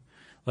name.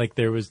 Like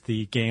there was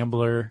the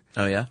gambler.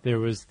 Oh, yeah? There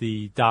was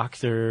the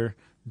doctor,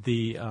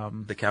 the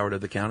coward of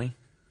the county?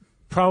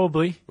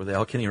 Probably. Were they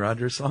all Kenny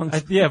Rogers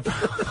songs? Yeah,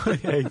 probably.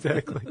 Yeah,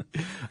 exactly.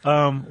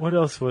 What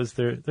else was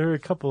there? There were a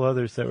couple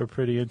others that were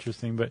pretty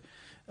interesting, but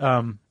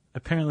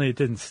apparently it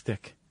didn't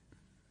stick.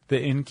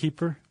 The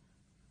innkeeper.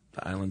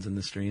 The islands in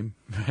the stream.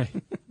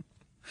 Right.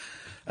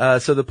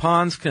 So the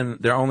pawns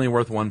they're only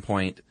worth 1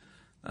 point.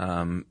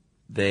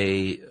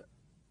 They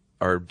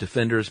are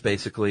defenders,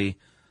 basically.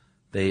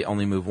 They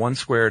only move 1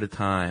 square at a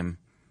time.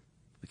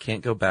 They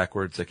can't go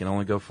backwards. They can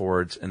only go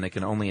forwards, and they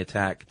can only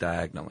attack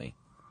diagonally.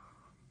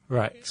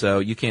 Right.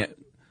 So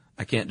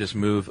I can't just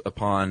move a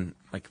pawn,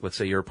 like let's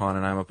say you're a pawn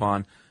and I'm a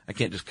pawn. I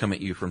can't just come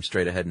at you from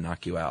straight ahead and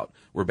knock you out.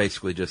 We're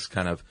basically just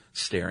kind of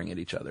staring at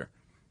each other.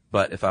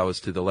 But if I was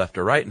to the left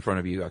or right in front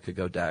of you, I could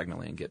go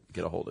diagonally and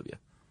get a hold of you.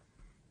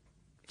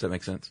 Does that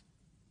make sense?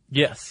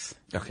 Yes.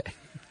 Okay.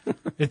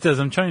 It does.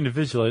 I'm trying to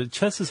visualize.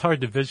 Chess is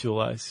hard to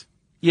visualize.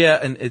 Yeah,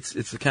 and it's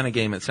the kind of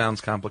game that sounds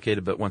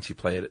complicated, but once you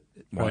play it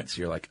once, Right.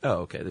 You're like, oh,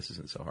 okay, this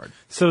isn't so hard.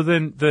 So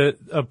then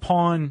a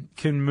pawn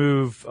can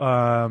move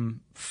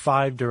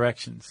 5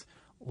 directions: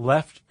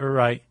 left or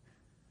right,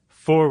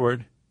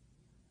 forward,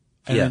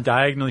 and Yeah. then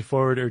diagonally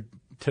forward or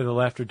to the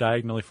left or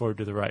diagonally forward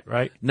to the right.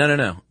 Right?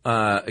 No.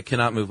 It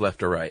cannot move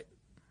left or right.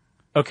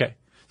 Okay.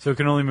 So it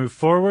can only move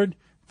forward,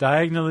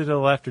 diagonally to the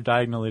left, or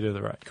diagonally to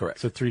the right. Correct.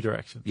 So 3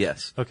 directions.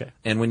 Yes. Okay.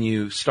 And when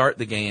you start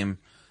the game,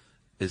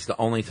 is the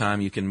only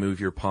time you can move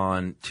your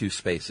pawn 2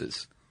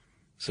 spaces.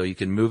 So you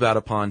can move out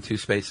a pawn 2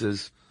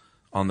 spaces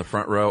on the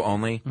front row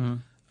only.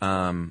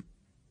 Mm-hmm.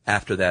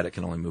 After that, it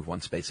can only move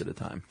 1 space at a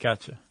time.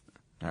 Gotcha.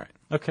 All right.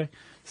 Okay.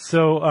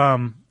 So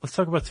let's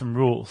talk about some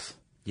rules,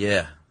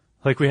 Yeah.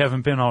 like we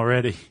haven't been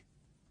already.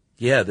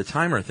 Yeah, the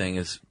timer thing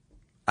is,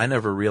 I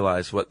never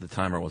realized what the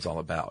timer was all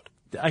about.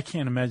 I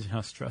can't imagine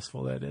how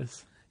stressful that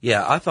is.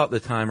 Yeah, I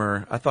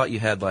thought you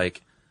had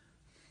like,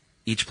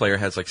 each player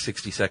has like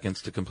 60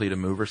 seconds to complete a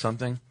move or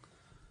something.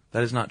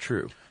 That is not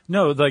true.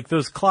 No, like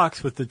those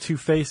clocks with the 2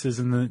 faces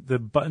and the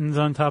buttons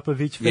on top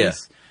of each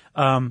face.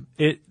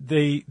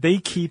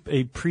 They keep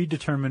a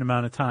predetermined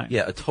amount of time.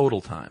 Yeah, a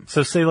total time.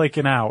 So say like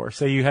an hour.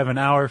 Say you have an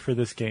hour for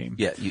this game.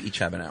 Yeah, you each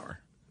have an hour.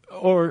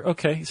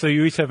 Okay, so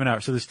you each have an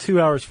hour. So there's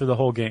 2 hours for the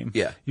whole game.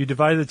 Yeah. You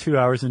divide the 2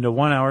 hours into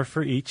 1 hour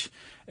for each,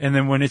 and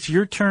then when it's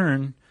your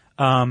turn,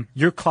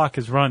 your clock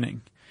is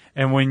running.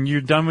 And when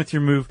you're done with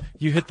your move,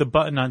 you hit the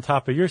button on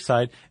top of your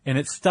side, and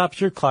it stops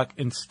your clock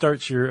and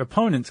starts your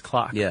opponent's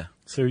clock. Yeah.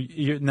 So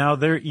now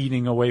they're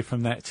eating away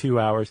from that 2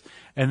 hours.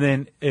 And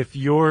then if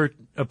your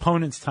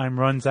opponent's time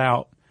runs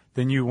out,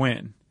 then you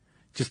win,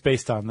 just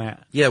based on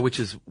that. Yeah, which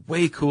is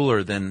way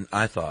cooler than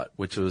I thought,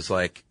 which was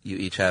like you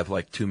each have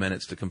like 2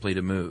 minutes to complete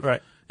a move.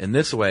 Right. In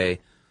this way,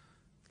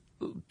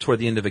 toward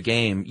the end of a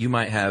game, you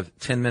might have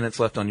 10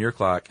 minutes left on your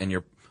clock, and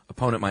your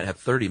opponent might have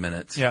 30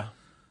 minutes. Yeah.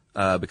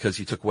 Because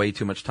you took way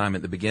too much time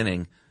at the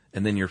beginning,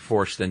 and then you're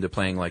forced into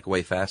playing like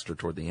way faster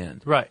toward the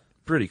end. Right.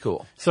 Pretty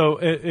cool. So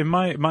in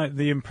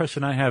the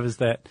impression I have is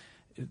that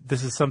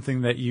this is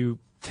something that you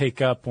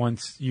take up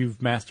once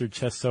you've mastered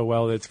chess so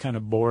well that it's kind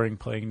of boring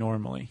playing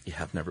normally. Yeah,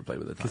 I've never played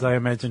with it. Because I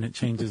imagine it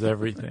changes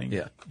everything.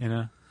 Yeah. You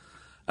know?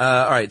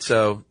 All right,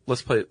 so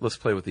let's play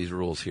with these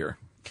rules here.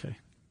 Okay.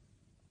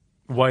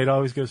 White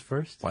always goes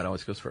first. White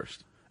always goes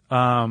first.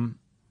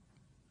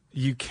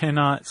 You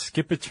cannot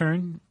skip a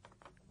turn,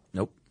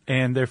 Nope.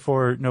 and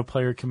therefore no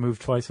player can move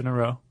twice in a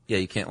row. Yeah,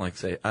 you can't like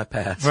say, I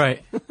pass.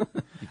 Right.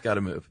 You've got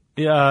to move.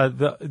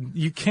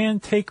 You can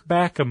take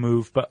back a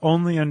move, but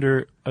only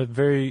under a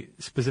very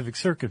specific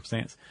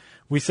circumstance.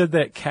 We said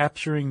that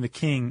capturing the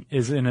king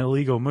is an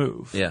illegal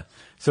move. Yeah.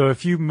 So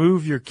if you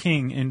move your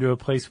king into a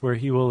place where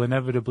he will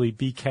inevitably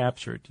be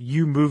captured,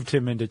 you moved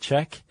him into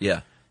check.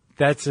 Yeah.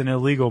 That's an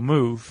illegal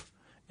move,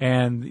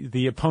 and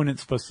the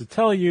opponent's supposed to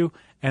tell you,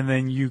 and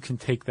then you can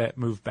take that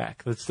move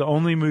back. That's the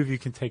only move you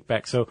can take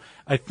back. So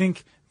I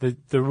think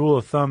the rule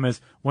of thumb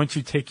is once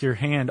you take your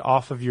hand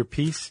off of your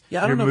piece, Yeah,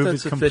 I your don't know move if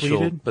that's is official,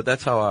 completed. but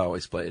that's how I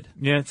always played.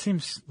 Yeah, it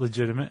seems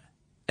legitimate.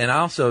 And I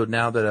also,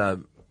 now that I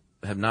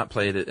have not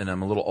played it and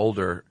I'm a little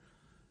older,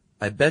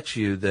 I bet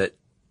you that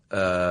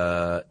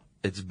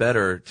it's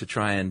better to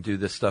try and do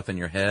this stuff in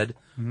your head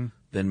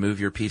than move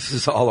your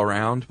pieces all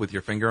around with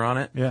your finger on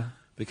it. Yeah.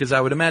 Because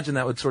I would imagine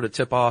that would sort of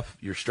tip off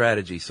your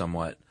strategy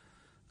somewhat.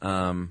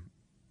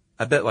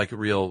 I bet like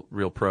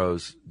real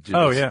pros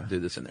do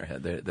this in their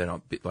head. They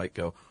don't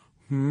go,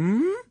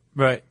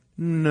 Right.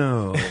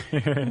 no,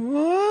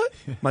 what?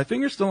 My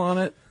finger's still on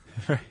it.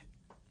 Right.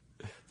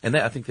 And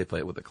I think they play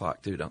it with the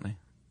clock too, don't they?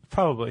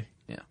 Probably.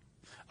 Yeah.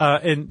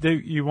 And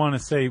you want to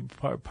say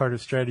part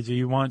of strategy,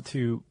 you want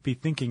to be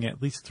thinking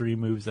at least 3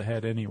 moves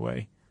ahead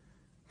anyway.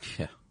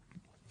 Yeah.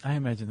 I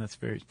imagine that's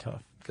very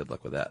tough. Good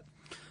luck with that.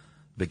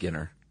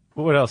 Beginner.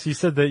 What else? You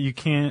said that you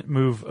can't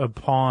move a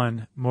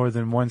pawn more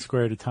than 1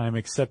 square at a time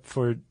except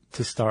for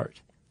to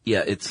start.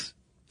 Yeah, it's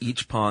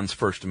each pawn's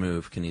first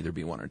move can either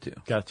be 1 or 2.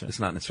 Gotcha. It's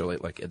not necessarily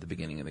like at the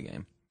beginning of the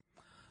game.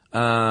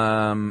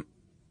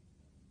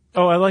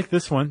 Oh, I like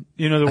this one.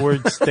 You know the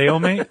word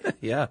stalemate?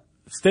 Yeah.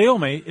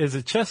 Stalemate is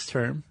a chess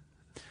term.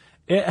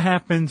 It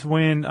happens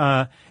when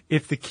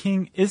if the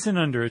king isn't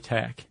under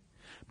attack,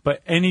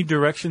 but any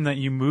direction that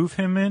you move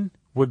him in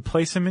would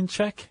place him in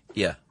check.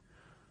 Yeah.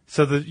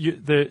 So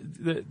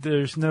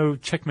there's no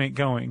checkmate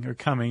going or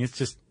coming. It's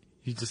just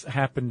you just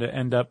happen to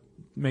end up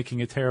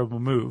making a terrible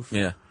move.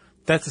 Yeah.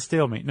 That's a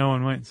stalemate. No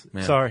one wins.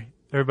 Yeah. Sorry.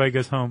 Everybody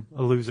goes home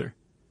a loser.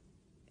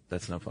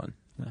 That's no fun.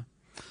 No.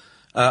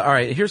 All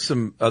right. Here's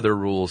some other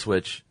rules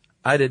which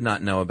I did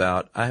not know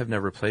about. I have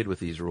never played with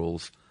these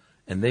rules,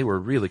 and they were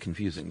really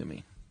confusing to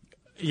me.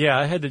 Yeah,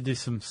 I had to do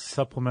some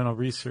supplemental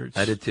research.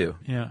 I did too.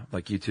 Yeah.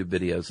 Like YouTube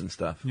videos and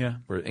stuff. Yeah.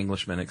 Where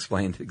Englishmen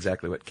explained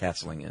exactly what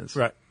castling is.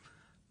 Right.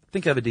 I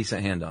think I have a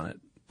decent hand on it,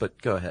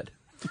 but go ahead.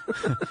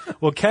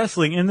 Well,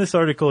 castling, in this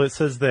article, it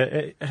says that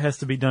it has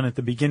to be done at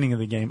the beginning of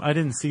the game. I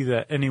didn't see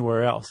that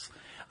anywhere else.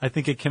 I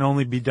think it can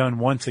only be done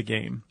once a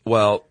game.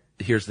 Well,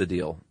 here's the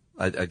deal.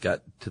 I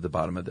got to the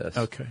bottom of this.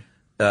 Okay.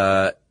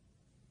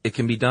 It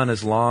can be done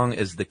as long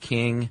as the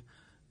king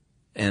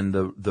and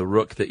the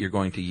rook that you're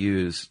going to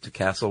use to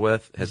castle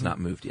with has not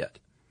moved yet.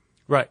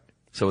 Right.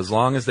 So as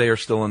long as they are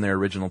still in their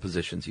original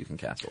positions, you can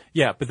castle.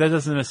 Yeah, but that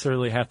doesn't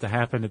necessarily have to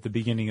happen at the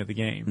beginning of the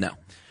game. No.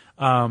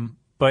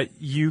 But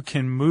you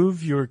can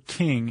move your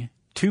king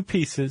 2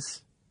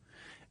 pieces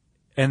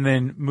and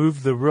then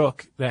move the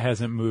rook that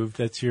hasn't moved.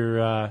 That's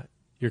your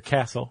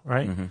castle,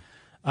 right?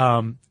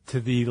 Mm-hmm. To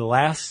the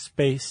last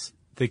space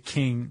the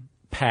king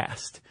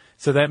passed.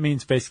 So that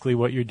means basically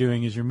what you're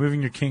doing is you're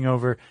moving your king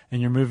over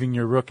and you're moving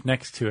your rook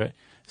next to it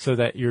so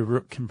that your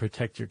rook can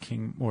protect your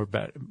king more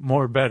better.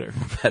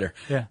 Better.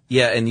 Yeah.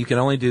 Yeah, and you can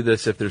only do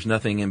this if there's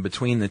nothing in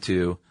between the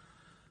two.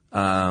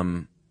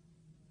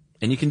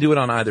 And you can do it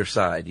on either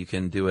side. You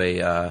can do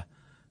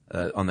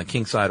on the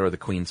king side or the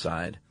queen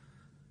side.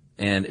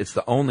 And it's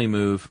the only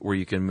move where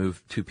you can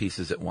move 2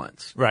 pieces at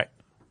once. Right.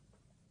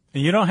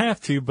 And you don't have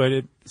to,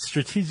 but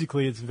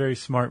strategically it's a very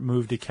smart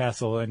move to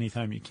castle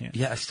anytime you can.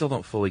 Yeah, I still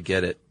don't fully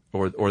get it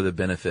or the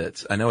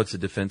benefits. I know it's a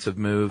defensive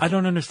move. I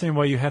don't understand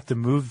why you have to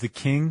move the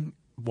king.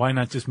 Why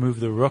not just move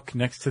the rook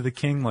next to the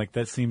king? Like,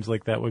 that seems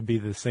like that would be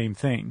the same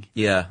thing.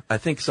 Yeah, I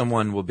think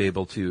someone will be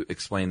able to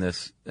explain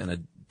this in a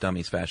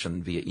dummy's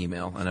fashion via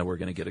email. I know we're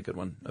going to get a good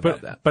one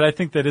about that. But I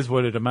think that is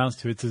what it amounts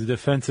to. It's a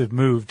defensive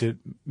move to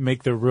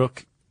make the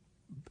rook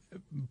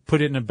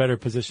put it in a better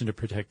position to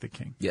protect the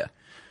king. Yeah.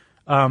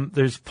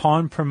 There's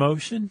pawn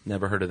promotion.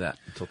 Never heard of that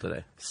until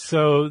today.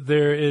 So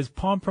there is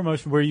pawn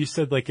promotion where you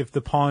said, like, if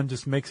the pawn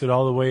just makes it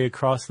all the way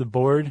across the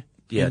board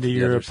into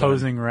your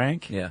opposing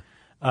rank. Yeah.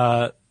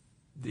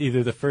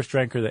 Either the 1st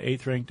rank or the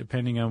 8th rank,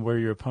 depending on where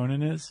your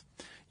opponent is,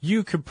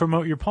 you could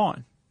promote your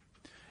pawn.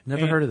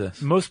 Never heard of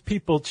this. Most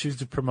people choose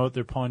to promote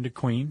their pawn to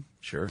queen.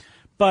 Sure.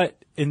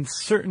 But in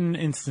certain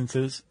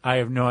instances, I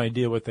have no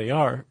idea what they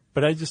are,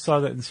 but I just saw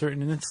that in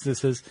certain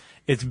instances,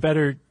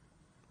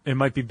 it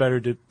might be better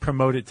to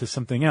promote it to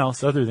something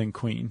else other than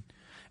queen.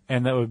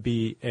 And that would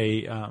be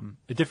a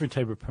different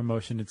type of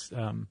promotion. It's,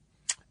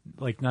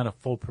 like not a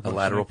full promotion. A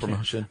lateral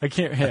promotion? I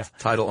can't, yeah.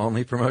 Title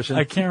only promotion?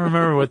 I can't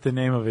remember what the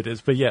name of it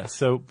is, but yes.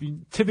 So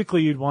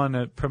typically you'd want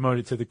to promote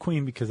it to the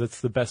queen because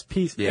it's the best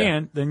piece. Yeah.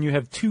 And then you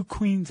have 2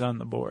 queens on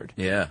the board.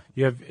 Yeah.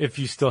 You have, if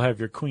you still have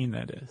your queen,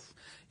 that is.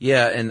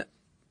 Yeah, and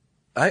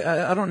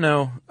I don't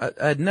know.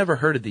 I'd never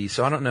heard of these,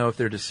 so I don't know if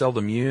they're just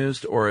seldom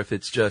used or if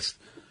it's just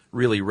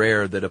really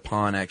rare that a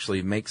pawn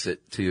actually makes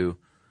it to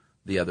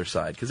the other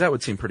side, because that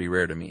would seem pretty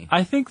rare to me.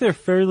 I think they're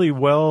fairly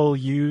well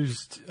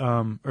used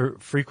or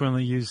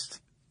frequently used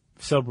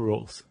sub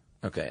rules.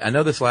 Okay. I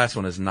know this last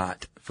one is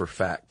not for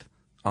fact.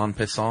 En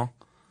passant.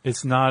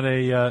 It's not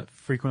a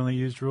frequently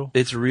used rule?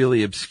 It's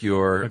really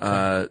obscure,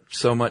 Okay.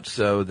 so much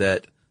so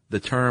that the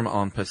term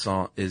en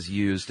passant is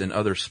used in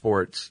other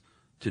sports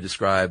to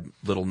describe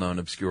little-known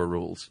obscure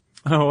rules.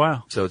 Oh,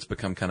 wow. So it's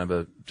become kind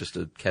of just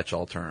a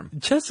catch-all term.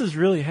 Chess has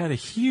really had a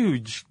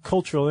huge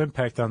cultural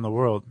impact on the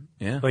world.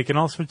 Yeah. Like in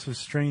all sorts of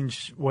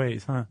strange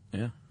ways, huh?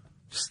 Yeah.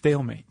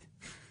 Stalemate.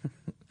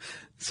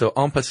 So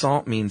en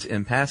passant means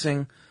in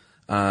passing.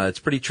 It's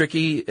pretty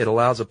tricky. It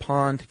allows a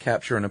pawn to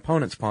capture an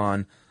opponent's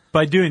pawn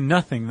By doing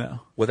nothing,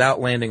 though. without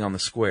landing on the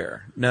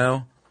square.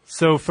 No.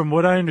 So from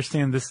what I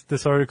understand,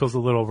 this article's a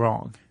little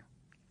wrong.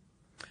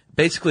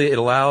 Basically, it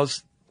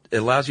allows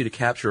you to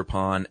capture a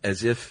pawn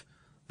as if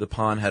the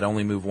pawn had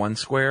only moved one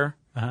square,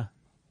 Uh-huh.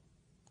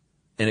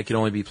 and it can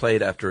only be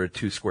played after a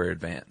 2-square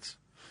advance.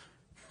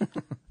 So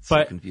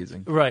But-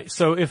 confusing. Right.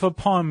 So if a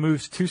pawn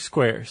moves 2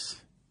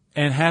 squares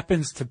and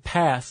happens to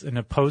pass an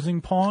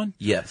opposing pawn,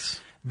 Yes.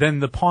 then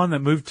the pawn that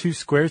moved 2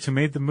 squares who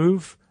made the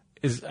move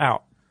is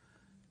out.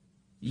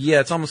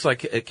 Yeah, it's almost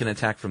like it can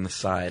attack from the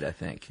side, I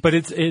think. But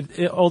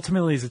it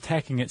ultimately is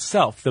attacking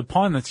itself. The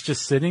pawn that's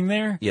just sitting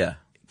there Yeah.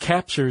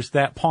 captures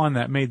that pawn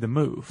that made the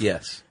move.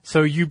 Yes.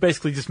 So you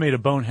basically just made a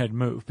bonehead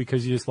move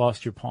because you just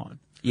lost your pawn.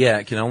 Yeah,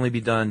 it can only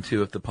be done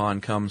too if the pawn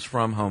comes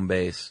from home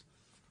base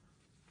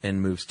and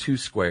moves 2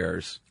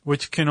 squares.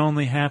 Which can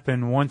only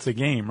happen once a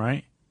game,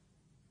 right?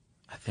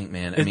 I think,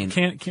 man, I mean,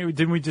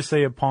 Didn't we just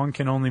say a pawn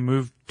can only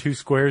move 2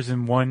 squares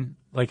in one,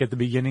 like at the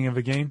beginning of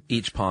a game?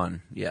 each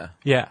pawn. Yeah.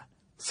 Yeah.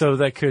 So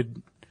that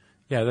could,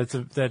 yeah,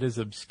 that is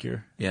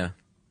obscure. Yeah.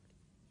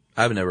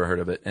 I've never heard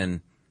of it, and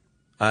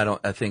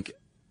I think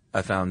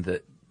I found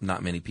that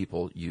not many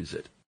people use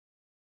it.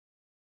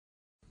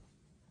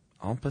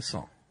 En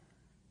passant.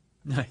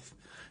 Nice.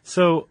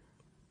 So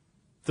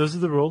those are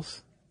the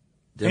rules.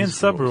 Them's And the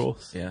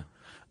sub-rules. Yeah.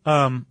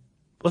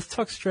 Let's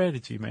talk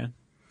strategy, man.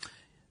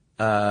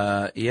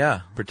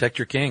 Yeah. Protect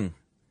your king.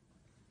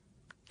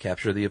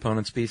 Capture the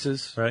opponent's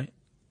pieces Right?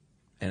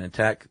 and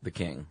attack the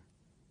king.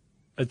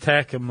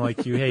 Attack him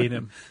like you hate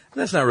him.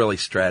 That's not really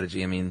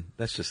strategy. I mean,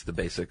 that's just the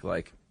basic,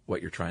 like,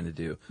 what you're trying to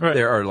do. Right.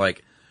 There are,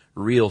 like,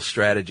 real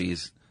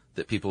strategies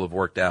that people have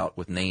worked out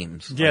with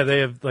names. Yeah, like they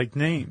have like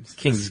names.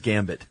 King's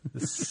Gambit,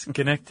 The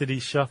Schenectady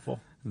Shuffle.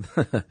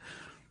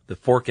 the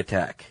fork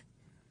attack,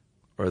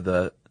 or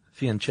the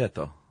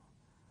fianchetto.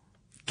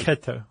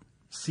 Keto.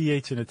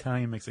 CH in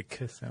Italian makes a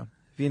K sound.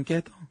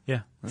 Fianchetto?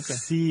 Yeah. Okay.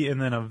 C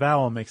and then a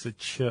vowel makes a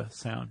ch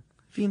sound.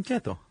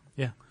 Fianchetto.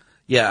 Yeah.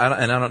 Yeah,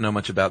 and I don't know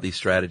much about these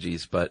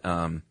strategies, but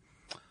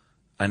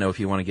I know if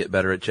you want to get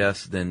better at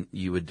chess, then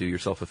you would do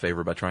yourself a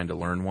favor by trying to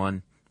learn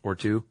one or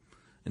two,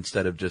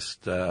 instead of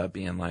just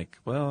being like,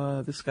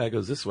 well, this guy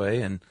goes this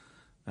way, and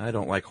I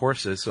don't like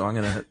horses, so I'm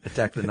going to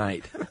attack the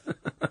knight,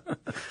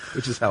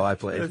 which is how I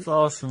play. That's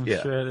awesome Yeah.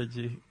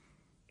 strategy.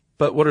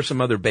 But what are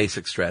some other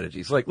basic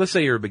strategies? Like, let's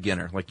say you're a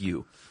beginner, like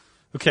you.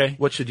 Okay.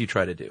 What should you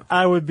try to do?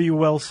 I would be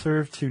well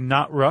served to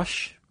not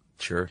rush.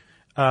 Sure.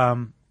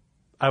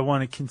 I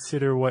want to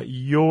consider what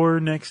your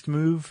next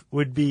move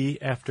would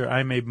be after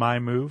I made my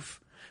move,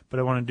 but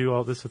I want to do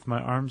all this with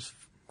my arms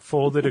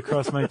folded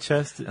across my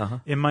chest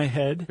in my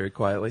head, Very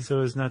quietly.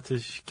 so as not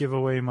to give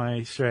away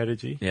my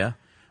strategy. Yeah.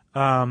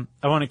 I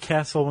want to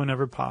castle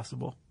whenever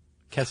possible.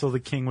 Castle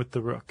the king with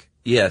the rook.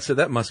 Yeah, so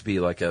that must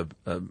be like a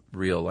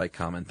real, like,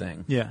 common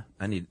thing. Yeah.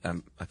 I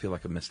feel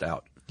like I missed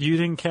out. You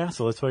didn't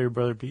castle. That's why your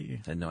brother beat you.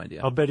 I had no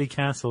idea. I'll bet he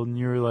castled, and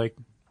you were like,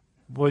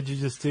 what'd you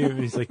just do?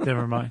 He's like,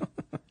 never mind.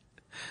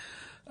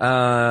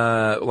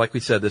 Like we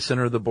said, the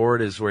center of the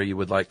board is where you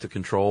would like to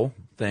control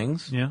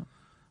things. Yeah.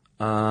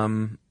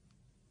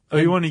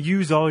 You want to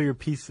use all your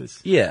pieces.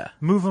 Yeah.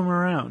 Move them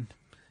around.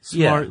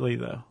 Yeah. Smartly,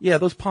 though. Yeah,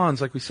 those pawns,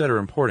 like we said, are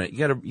important.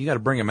 You gotta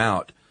bring them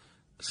out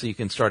so you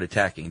can start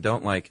attacking.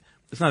 Don't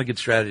it's not a good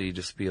strategy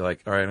just to be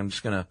like, all right, I'm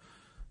just gonna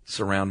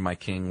surround my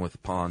king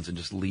with pawns and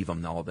just leave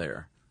them all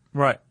there.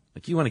 Right.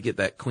 Like, you want to get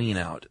that queen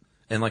out.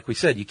 And like we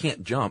said, you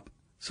can't jump,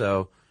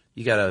 so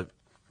you gotta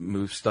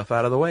move stuff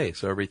out of the way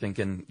so everything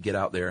can get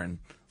out there and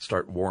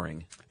start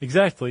warring.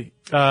 Exactly.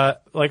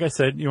 Like I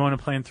said, you want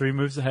to plan 3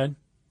 moves ahead.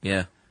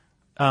 Yeah.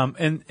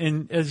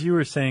 And as you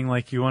were saying,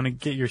 like, you want to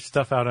get your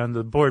stuff out on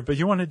the board, but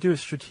you want to do it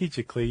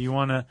strategically. You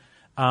want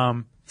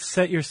to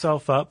set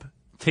yourself up,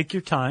 take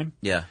your time.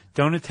 Yeah.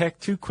 Don't attack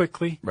too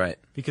quickly. Right.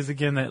 Because,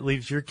 again, that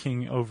leaves your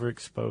king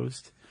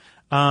overexposed.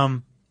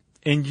 And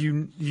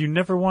you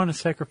never want to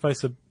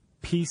sacrifice a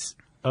piece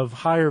of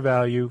higher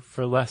value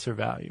for lesser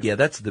value. Yeah,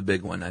 that's the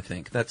big one, I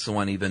think. That's the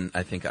one even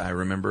I think I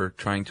remember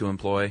trying to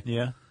employ.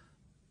 Yeah.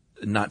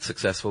 Not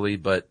successfully,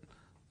 but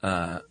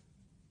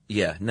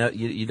yeah, no,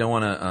 you don't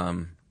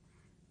want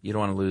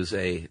to lose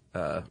a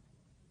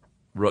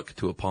rook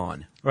to a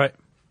pawn. Right.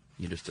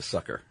 You're just a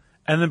sucker.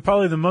 And then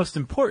probably the most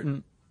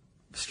important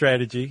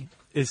strategy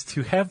is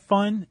to have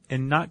fun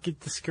and not get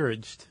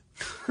discouraged.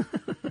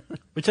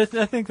 Which I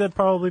think that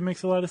probably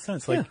makes a lot of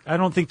sense. Like, Yeah. I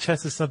don't think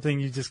chess is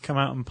something you just come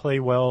out and play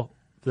well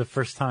the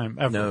first time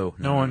ever.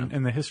 No one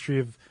in the history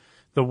of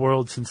the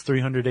world since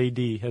 300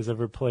 AD has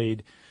ever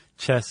played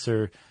chess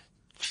or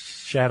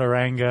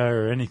Chaturanga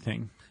or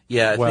anything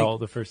Yeah, I well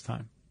think the first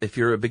time. if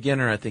you're a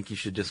beginner, I think you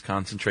should just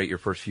concentrate your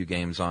first few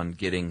games on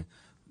getting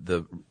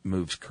the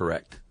moves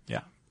correct.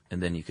 Yeah.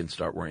 And then you can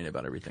start worrying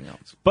about everything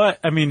else. But,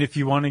 I mean, if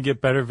you want to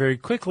get better very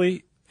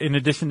quickly, in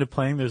addition to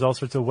playing, there's all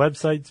sorts of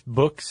websites,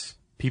 books,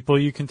 people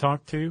you can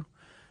talk to.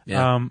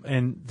 Yeah.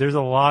 And there's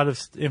a lot of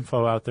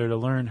info out there to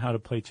learn how to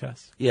play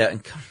chess. Yeah,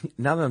 and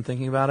now that I'm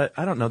thinking about it,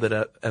 I don't know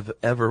that I've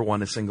ever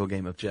won a single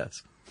game of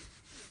chess.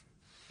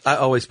 I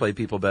always play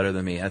people better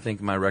than me. I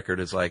think my record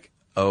is like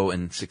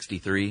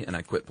 0-63, and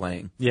I quit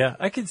playing. Yeah,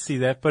 I could see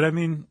that. But, I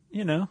mean,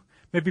 you know,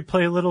 maybe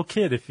play a little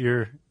kid if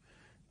you're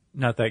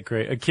not that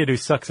great. A kid who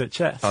sucks at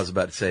chess. I was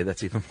about to say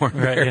that's even more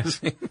Right,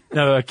 embarrassing. yeah.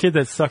 No, a kid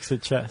that sucks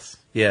at chess.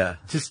 Yeah.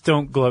 Just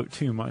don't gloat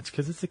too much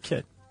because it's a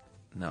kid.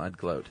 No, I'd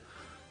gloat.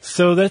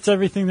 So that's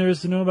everything there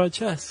is to know about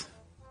chess.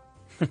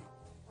 You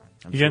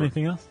sure. got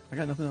anything else? I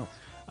got nothing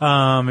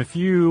else. If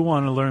you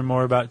want to learn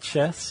more about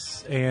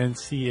chess and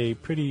see a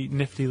pretty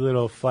nifty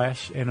little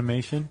flash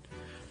animation,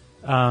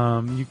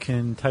 you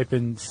can type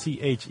in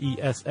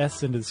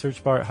CHESS into the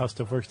search bar at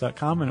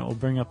howstuffworks.com and it will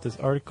bring up this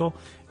article.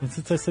 And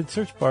since I said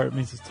search bar, it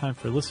means it's time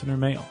for listener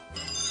mail.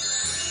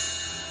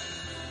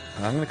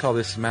 I'm going to call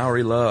this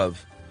Maori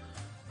Love.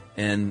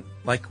 And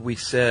like we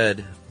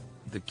said,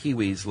 the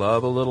Kiwis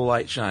love a little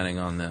light shining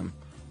on them.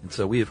 And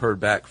so we have heard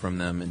back from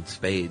them in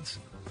spades.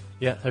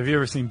 Yeah. Have you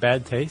ever seen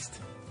Bad Taste?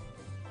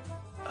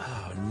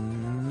 Oh,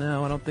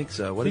 no, I don't think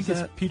so. What I is think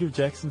that? it's Peter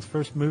Jackson's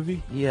first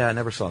movie. Yeah, I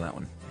never saw that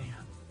one.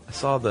 I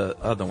saw the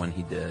other one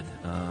he did,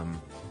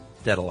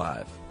 Dead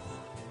Alive.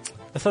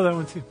 I saw that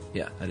one too.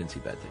 Yeah, I didn't see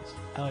Bad Taste.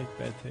 I like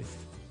Bad Taste.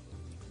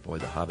 Boy,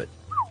 The Hobbit.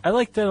 I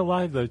like Dead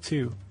Alive though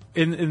too.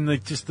 In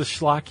like just the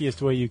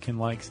schlockiest way you can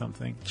like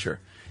something. Sure.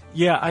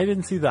 Yeah, I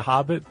didn't see The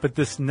Hobbit, but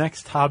this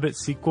next Hobbit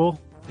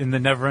sequel in the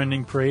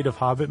never-ending parade of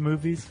Hobbit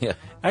movies Yeah.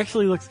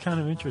 actually looks kind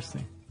of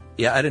interesting.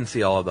 Yeah, I didn't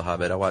see all of The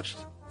Hobbit. I watched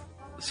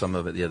some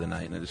of it the other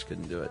night, and I just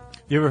couldn't do it.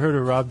 You ever heard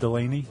of Rob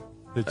Delaney,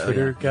 the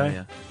Twitter yeah, guy?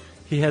 yeah.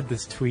 He had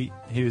this tweet.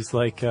 He was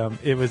like,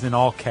 it was in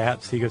all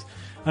caps. He goes,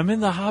 "I'm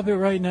in The Hobbit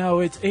right now.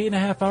 It's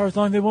 8.5 hours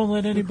long. They won't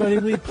let anybody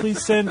leave.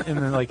 Please send." And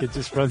then like it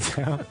just runs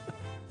out.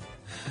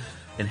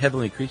 And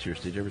Heavenly Creatures,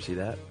 did you ever see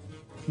that?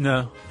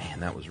 No.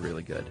 Man, that was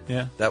really good.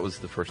 Yeah. That was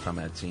the first time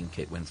I had seen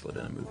Kate Winslet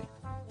in a movie.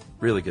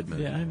 Really good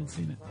movie. Yeah, I haven't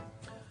seen it.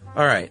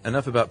 All right,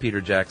 enough about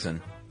Peter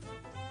Jackson.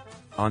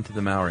 On to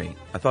the Maori.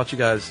 I thought you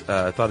guys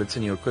thought I'd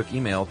send you a quick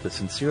email to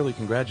sincerely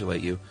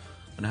congratulate you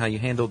on how you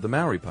handled the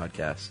Maori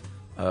podcast.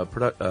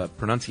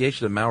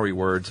 Pronunciation of Maori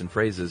words and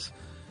phrases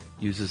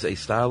uses a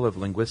style of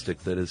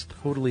linguistics that is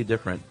totally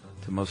different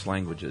to most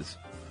languages.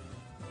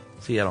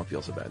 See, I don't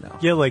feel so bad now.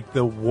 Yeah, like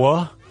the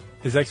 "wa"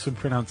 is actually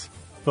pronounced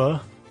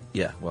 "f."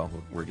 Yeah, well,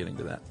 we're getting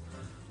to that.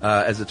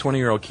 As a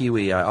 20-year-old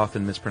Kiwi, I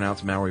often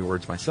mispronounce Maori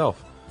words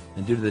myself.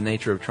 And due to the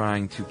nature of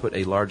trying to put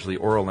a largely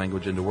oral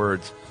language into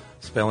words,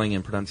 spelling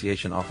and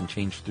pronunciation often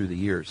change through the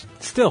years.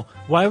 Still,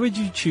 why would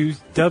you choose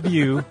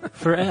W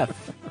for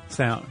F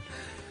sound?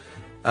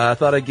 I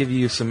thought I'd give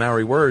you some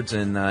Maori words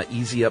and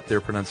easy up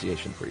their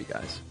pronunciation for you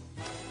guys.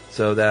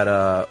 So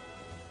that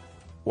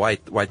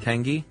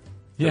Waitangi,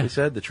 Yeah. we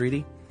said, the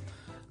treaty,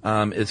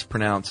 is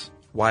pronounced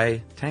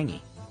Waitangi.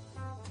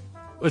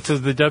 So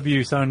the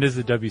W sound is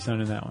the W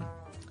sound in that one.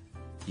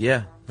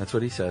 Yeah, that's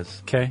what he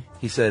says. Okay.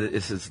 He said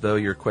it's as though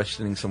you're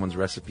questioning someone's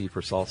recipe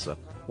for salsa.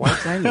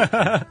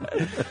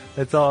 Waitangi.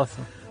 That's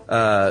awesome.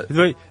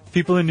 Wait,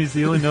 people in New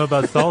Zealand know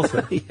about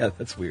salsa. Yeah,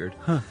 that's weird.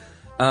 Huh.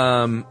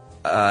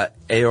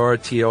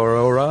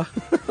 Aotearoa,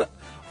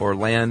 or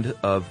Land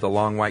of the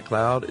Long White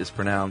Cloud, is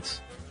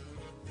pronounced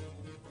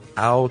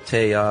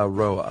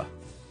Aotearoa.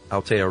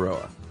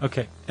 Aotearoa.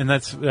 Okay, and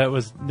that's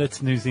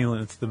New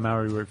Zealand. It's the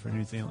Maori word for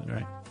New Zealand,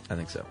 right? I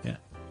think so. Yeah.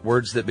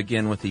 Words that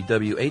begin with the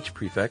WH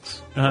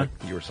prefix, Uh-huh. like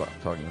you were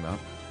talking about,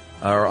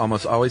 are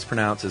almost always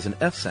pronounced as an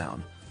F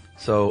sound.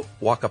 So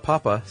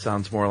Wakapapa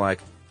sounds more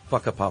like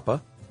Whakapapa,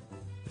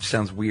 which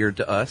sounds weird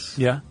to us.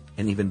 Yeah.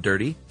 And even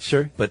dirty.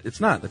 Sure. But it's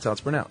not. That's how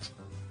it's pronounced.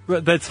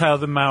 But that's how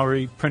the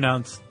Maori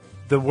pronounce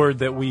the word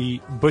that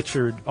we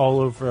butchered all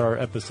over our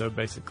episode,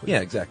 basically. Yeah,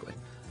 exactly.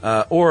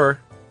 Or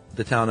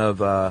the town of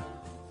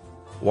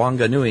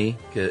Wanganui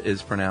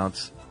is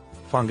pronounced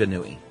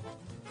Whanganui.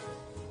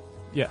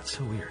 Yeah. It's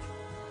so weird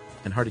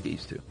and hard to get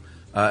used to.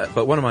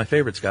 But one of my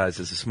favorites, guys,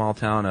 is a small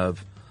town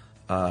of...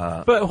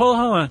 But hold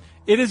on.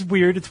 It is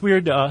weird. It's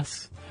weird to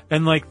us.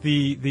 And like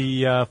the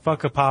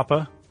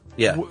Whakapapa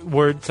Yeah.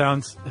 word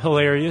sounds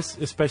hilarious,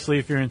 especially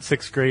if you're in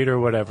 6th grade or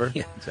whatever.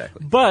 Yeah,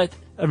 exactly. But,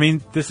 I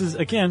mean, this is,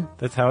 again,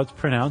 that's how it's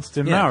pronounced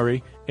in Yeah.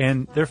 Maori.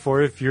 And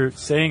therefore, if you're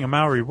saying a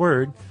Maori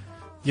word,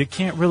 you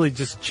can't really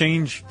just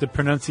change the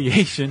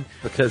pronunciation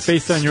Because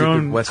based on your stupid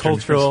own Western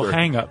cultural whisper.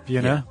 hang-up,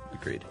 you know? Yeah,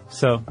 agreed.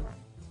 So,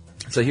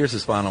 So here's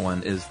his final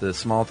one, is the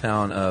small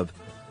town of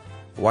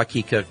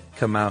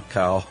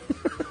Waikikamakau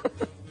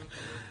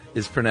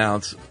is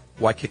pronounced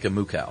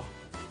Waikikamukau.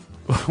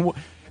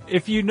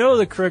 if you know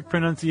the correct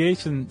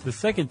pronunciation the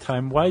second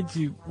time, why'd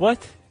you...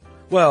 What?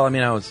 Well, I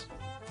mean, I was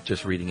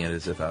just reading it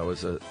as if I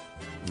was a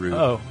rude,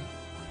 Oh,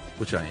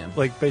 which I am.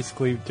 like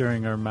basically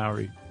during our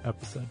Maori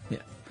episode. Yeah.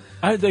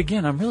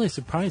 Again, I'm really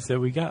surprised that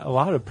we got a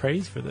lot of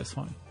praise for this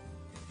one.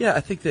 Yeah,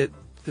 I think that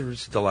they were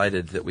just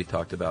delighted that we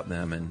talked about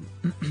them and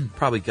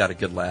probably got a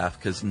good laugh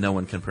because no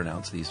one can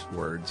pronounce these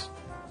words.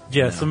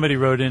 Yeah, No. somebody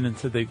wrote in and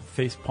said they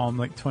facepalmed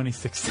like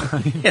 26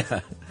 times.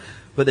 Yeah,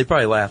 but they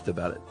probably laughed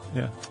about it.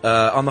 Yeah.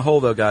 On the whole,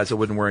 though, guys, I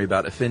wouldn't worry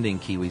about offending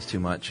Kiwis too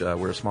much.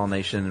 We're a small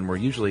nation, and we're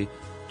usually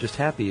just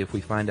happy if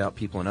we find out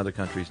people in other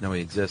countries know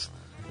we exist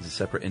as a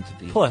separate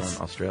entity Plus-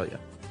 from Australia.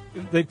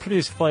 They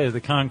produced Flight of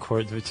the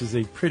Conchords, which is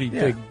a pretty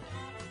big,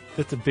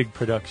 that's a big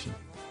production.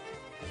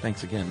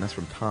 Thanks again. That's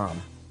from Tom.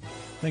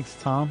 Thanks,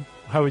 Tom.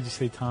 How would you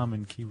say Tom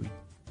in Kiwi?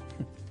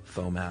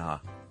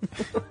 Thoma.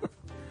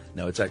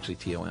 No, it's actually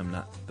T-O-M,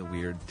 not the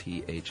weird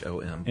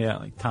T-H-O-M. Yeah,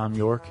 like Tom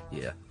York.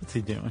 Yeah. What's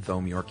he doing?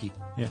 Thome Yorkie.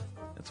 Yeah.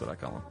 That's what I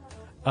call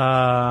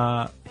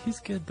him. He's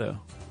good though.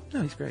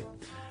 No, he's great.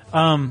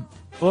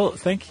 Well,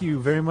 thank you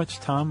very much,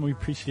 Tom. We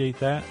appreciate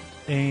that.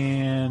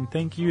 And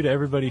thank you to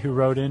everybody who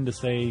wrote in to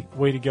say,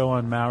 way to go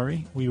on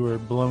Maori. We were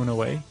blown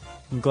away.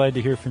 I'm glad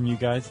to hear from you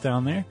guys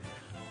down there.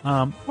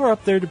 Or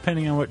up there,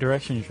 depending on what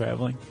direction you're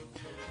traveling.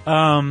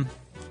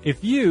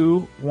 If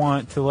you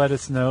want to let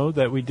us know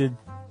that we did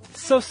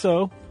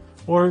so-so,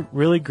 or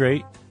really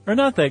great, or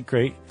not that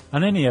great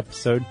on any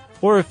episode,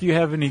 or if you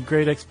have any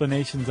great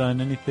explanations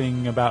on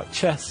anything about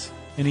chess,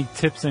 any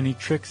tips, any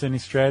tricks, any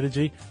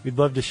strategy, we'd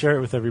love to share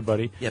it with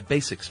everybody. Yeah,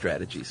 basic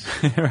strategies.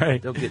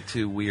 Right. Don't get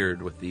too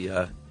weird with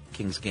the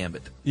King's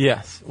Gambit.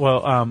 Yes.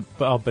 Well,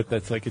 but I'll bet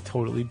that's like a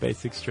totally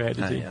basic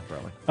strategy. Yeah,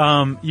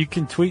 probably. You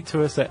can tweet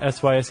to us at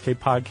SYSK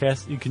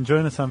Podcast. You can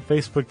join us on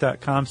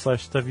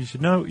Facebook.com/Stuff You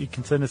Should Know. You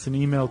can send us an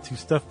email to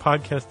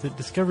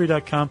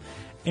StuffPodcast@Discovery.com.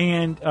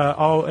 And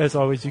as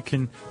always, you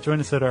can join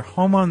us at our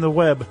home on the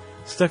web,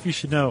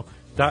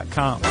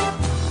 StuffYouShouldKnow.com.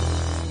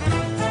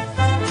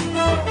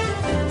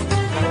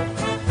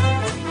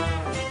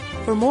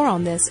 For more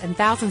on this and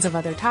thousands of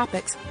other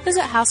topics,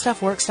 visit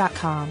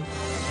HowStuffWorks.com.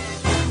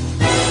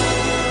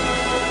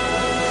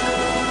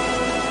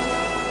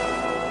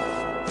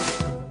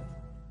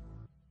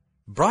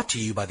 Brought to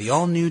you by the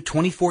all-new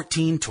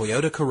 2014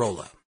 Toyota Corolla.